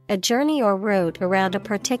flow, a journey or route around a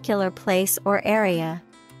particular place or area.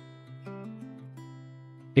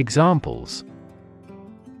 Examples: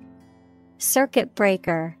 Circuit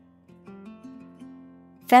breaker,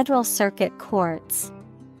 Federal Circuit courts.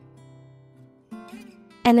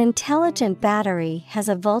 An intelligent battery has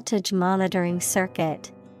a voltage monitoring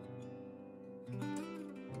circuit.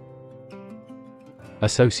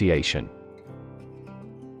 Association: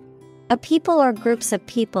 A people or groups of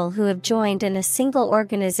people who have joined in a single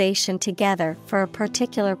organization together for a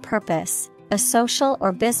particular purpose, a social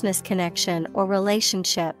or business connection or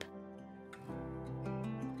relationship.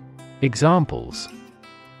 Examples: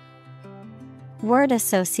 Word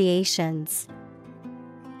associations,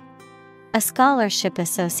 a scholarship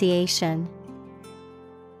association.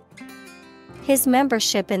 His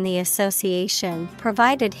membership in the association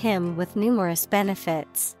provided him with numerous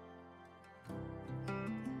benefits.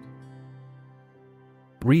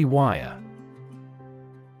 Rewire: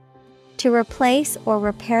 To replace or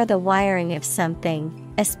repair the wiring of something,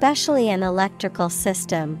 especially an electrical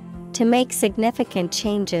system, to make significant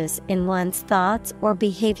changes in one's thoughts or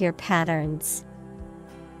behavior patterns.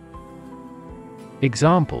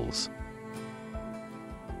 Examples: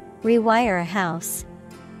 Rewire a house,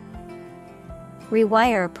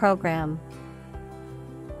 rewire a program.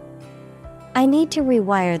 I need to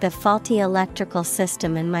rewire the faulty electrical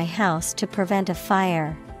system in my house to prevent a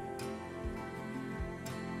fire.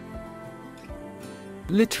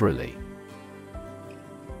 Literally: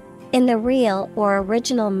 In the real or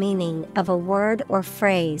original meaning of a word or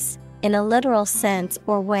phrase, in a literal sense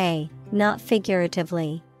or way, not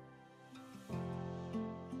figuratively.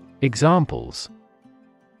 Examples: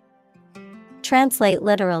 Translate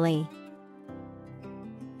literally.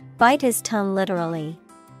 Bite his tongue literally.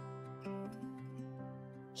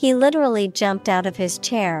 He literally jumped out of his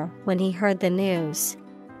chair when he heard the news.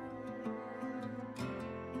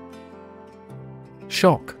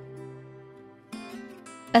 Shock: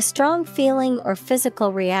 A strong feeling or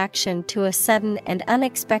physical reaction to a sudden and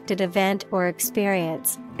unexpected event or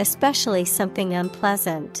experience, especially something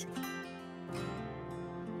unpleasant.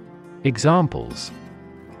 Examples: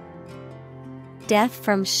 Death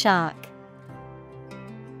from shock.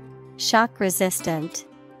 Shock resistant.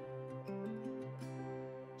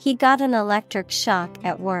 He got an electric shock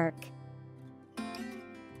at work.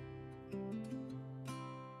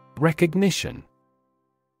 Recognition: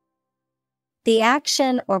 The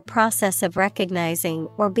action or process of recognizing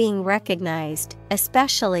or being recognized,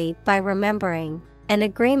 especially by remembering, an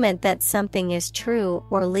agreement that something is true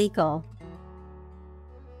or legal.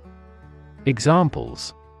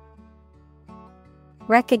 Examples: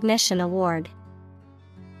 Recognition award.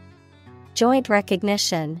 Joint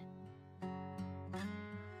recognition.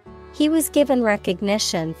 He was given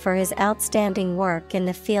recognition for his outstanding work in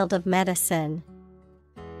the field of medicine.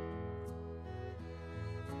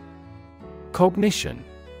 Cognition: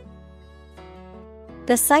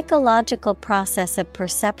 The psychological process of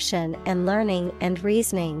perception and learning and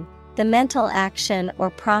reasoning, the mental action or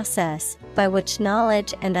process by which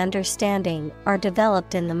knowledge and understanding are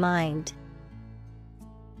developed in the mind.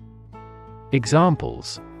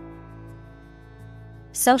 Examples: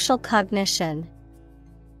 Social cognition.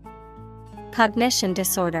 Cognition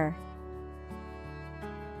disorder.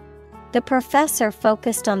 The professor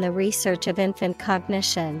focused on the research of infant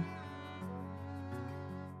cognition.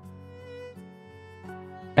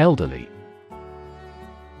 Elderly: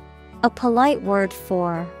 A polite word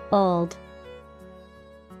for old.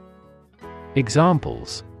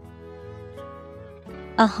 Examples: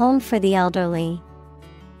 A home for the elderly.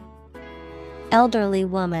 Elderly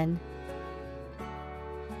woman.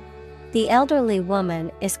 The elderly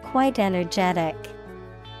woman is quite energetic.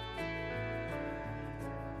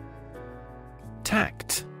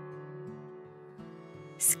 Tact: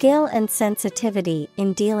 Skill and sensitivity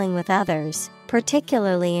in dealing with others,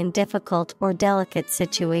 particularly in difficult or delicate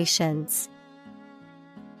situations.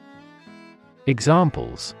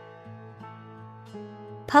 Examples: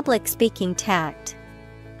 Public speaking tact.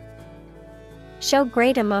 Show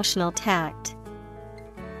great emotional tact.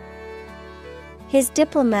 His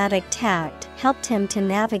diplomatic tact helped him to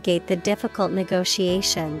navigate the difficult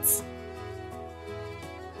negotiations.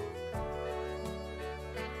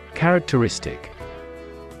 Characteristic: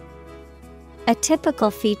 A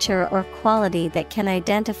typical feature or quality that can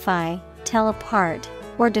identify, tell apart,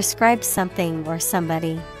 or describe something or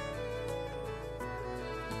somebody.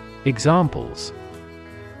 Examples: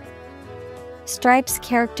 Stripes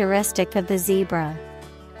characteristic of the zebra.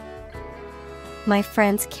 My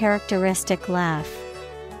friend's characteristic laugh.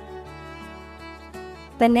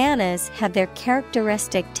 Bananas have their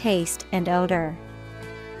characteristic taste and odor.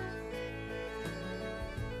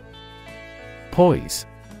 Poise.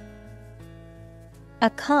 A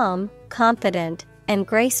calm, confident, and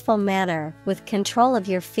graceful manner with control of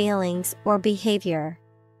your feelings or behavior.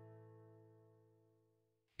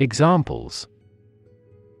 Examples: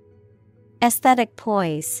 Aesthetic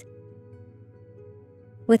poise.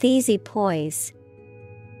 With easy poise.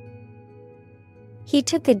 He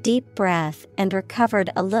took a deep breath and recovered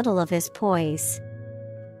a little of his poise.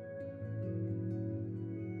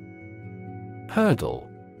 Hurdle.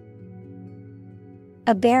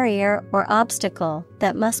 A barrier or obstacle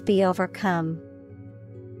that must be overcome.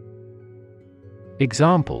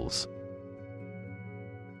 Examples: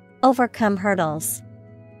 Overcome hurdles.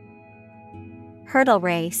 Hurdle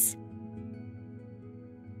race.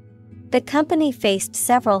 The company faced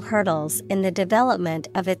several hurdles in the development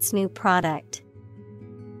of its new product.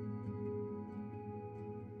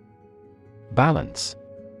 Balance.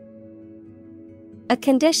 A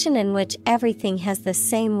condition in which everything has the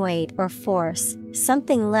same weight or force,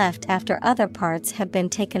 something left after other parts have been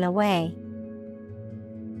taken away.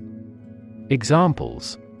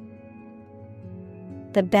 Examples: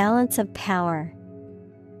 The balance of power.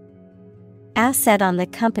 Asset on the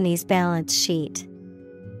company's balance sheet.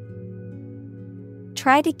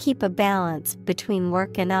 Try to keep a balance between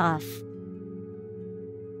work and off.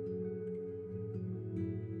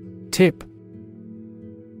 Tip.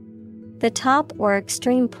 The top or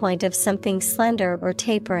extreme point of something slender or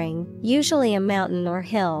tapering, usually a mountain or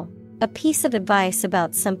hill. A piece of advice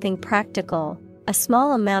about something practical, a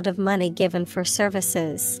small amount of money given for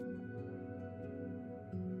services.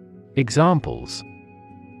 Examples: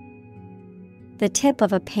 The tip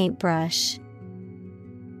of a paintbrush.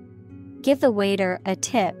 Give the waiter a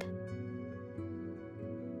tip.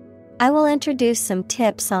 I will introduce some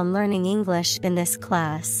tips on learning English in this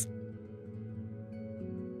class.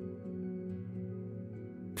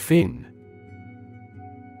 Fin.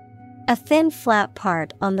 A thin flat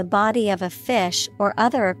part on the body of a fish or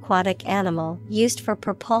other aquatic animal used for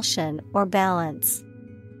propulsion or balance.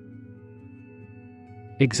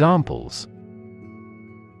 Examples: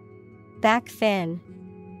 Back fin.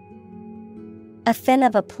 A fin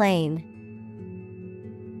of a plane.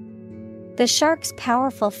 The shark's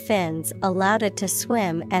powerful fins allowed it to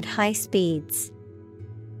swim at high speeds.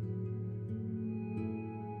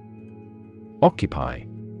 Occupy.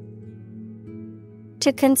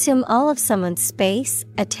 To consume all of someone's space,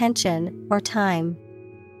 attention, or time.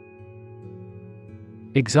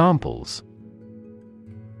 Examples: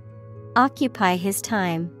 Occupy his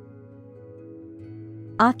time.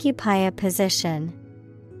 Occupy a position.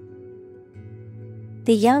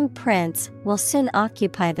 The young prince will soon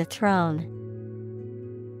occupy the throne.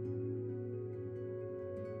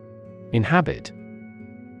 Inhabit.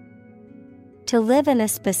 To live in a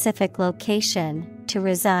specific location, to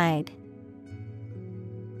reside.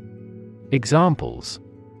 Examples: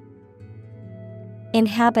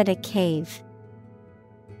 Inhabit a cave.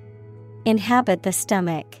 Inhabit the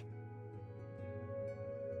stomach.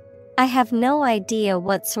 I have no idea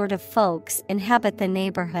what sort of folks inhabit the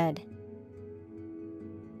neighborhood.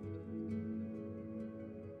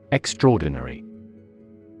 Extraordinary.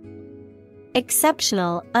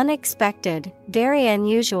 Exceptional, unexpected, very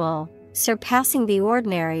unusual, surpassing the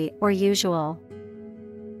ordinary or usual.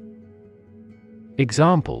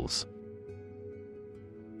 Examples: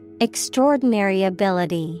 Extraordinary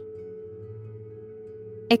ability.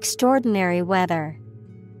 Extraordinary weather.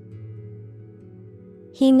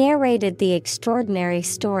 He narrated the extraordinary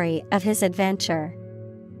story of his adventure.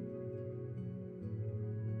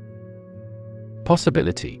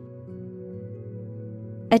 Possibility.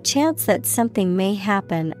 A chance that something may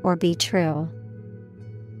happen or be true.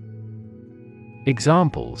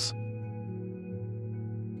 Examples: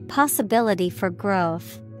 Possibility for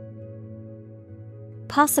growth.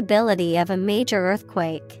 Possibility of a major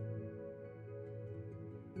earthquake.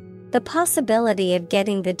 The possibility of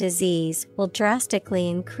getting the disease will drastically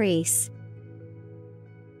increase.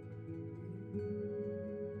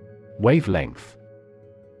 Wavelength.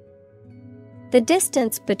 The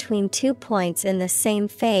distance between 2 points in the same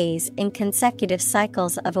phase in consecutive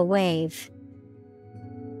cycles of a wave.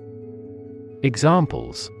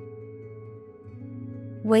 Examples: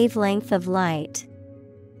 Wavelength of light.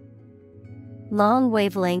 Long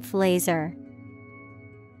wavelength laser.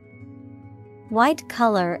 White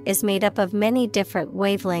color is made up of many different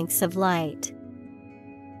wavelengths of light.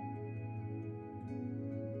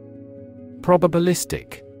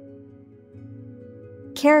 Probabilistic.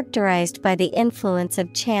 Characterized by the influence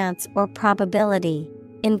of chance or probability,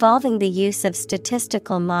 involving the use of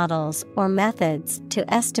statistical models or methods to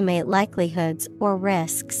estimate likelihoods or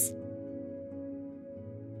risks.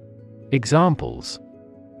 Examples: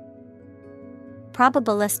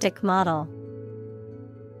 Probabilistic model.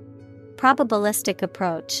 Probabilistic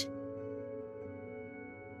approach.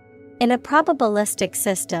 In a probabilistic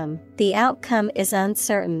system, the outcome is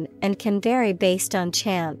uncertain and can vary based on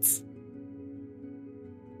chance.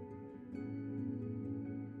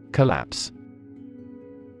 Collapse.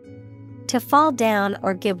 To fall down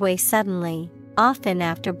or give way suddenly, often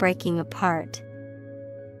after breaking apart.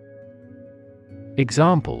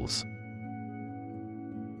 Examples: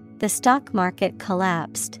 The stock market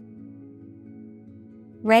collapsed.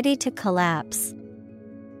 Ready to collapse.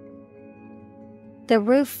 The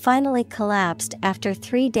roof finally collapsed after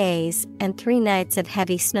 3 days and 3 nights of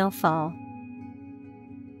heavy snowfall.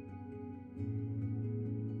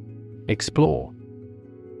 Explore.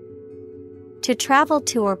 To travel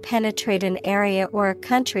to or penetrate an area or a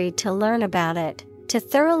country to learn about it, to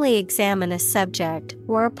thoroughly examine a subject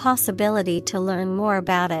or a possibility to learn more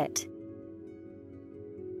about it.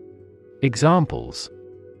 Examples: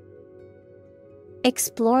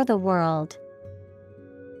 Explore the world.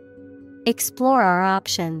 Explore our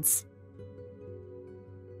options.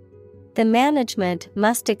 The management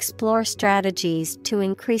must explore strategies to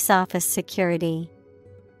increase office security.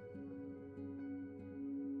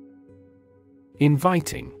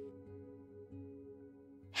 Inviting.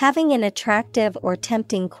 Having an attractive or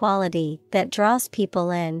tempting quality that draws people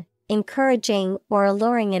in, encouraging or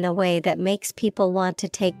alluring in a way that makes people want to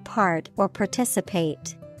take part or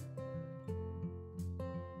participate.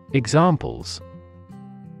 Examples: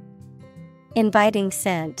 Inviting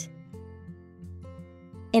scent.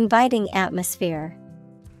 Inviting atmosphere.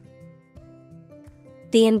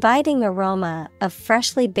 The inviting aroma of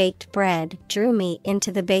freshly baked bread drew me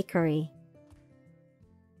into the bakery.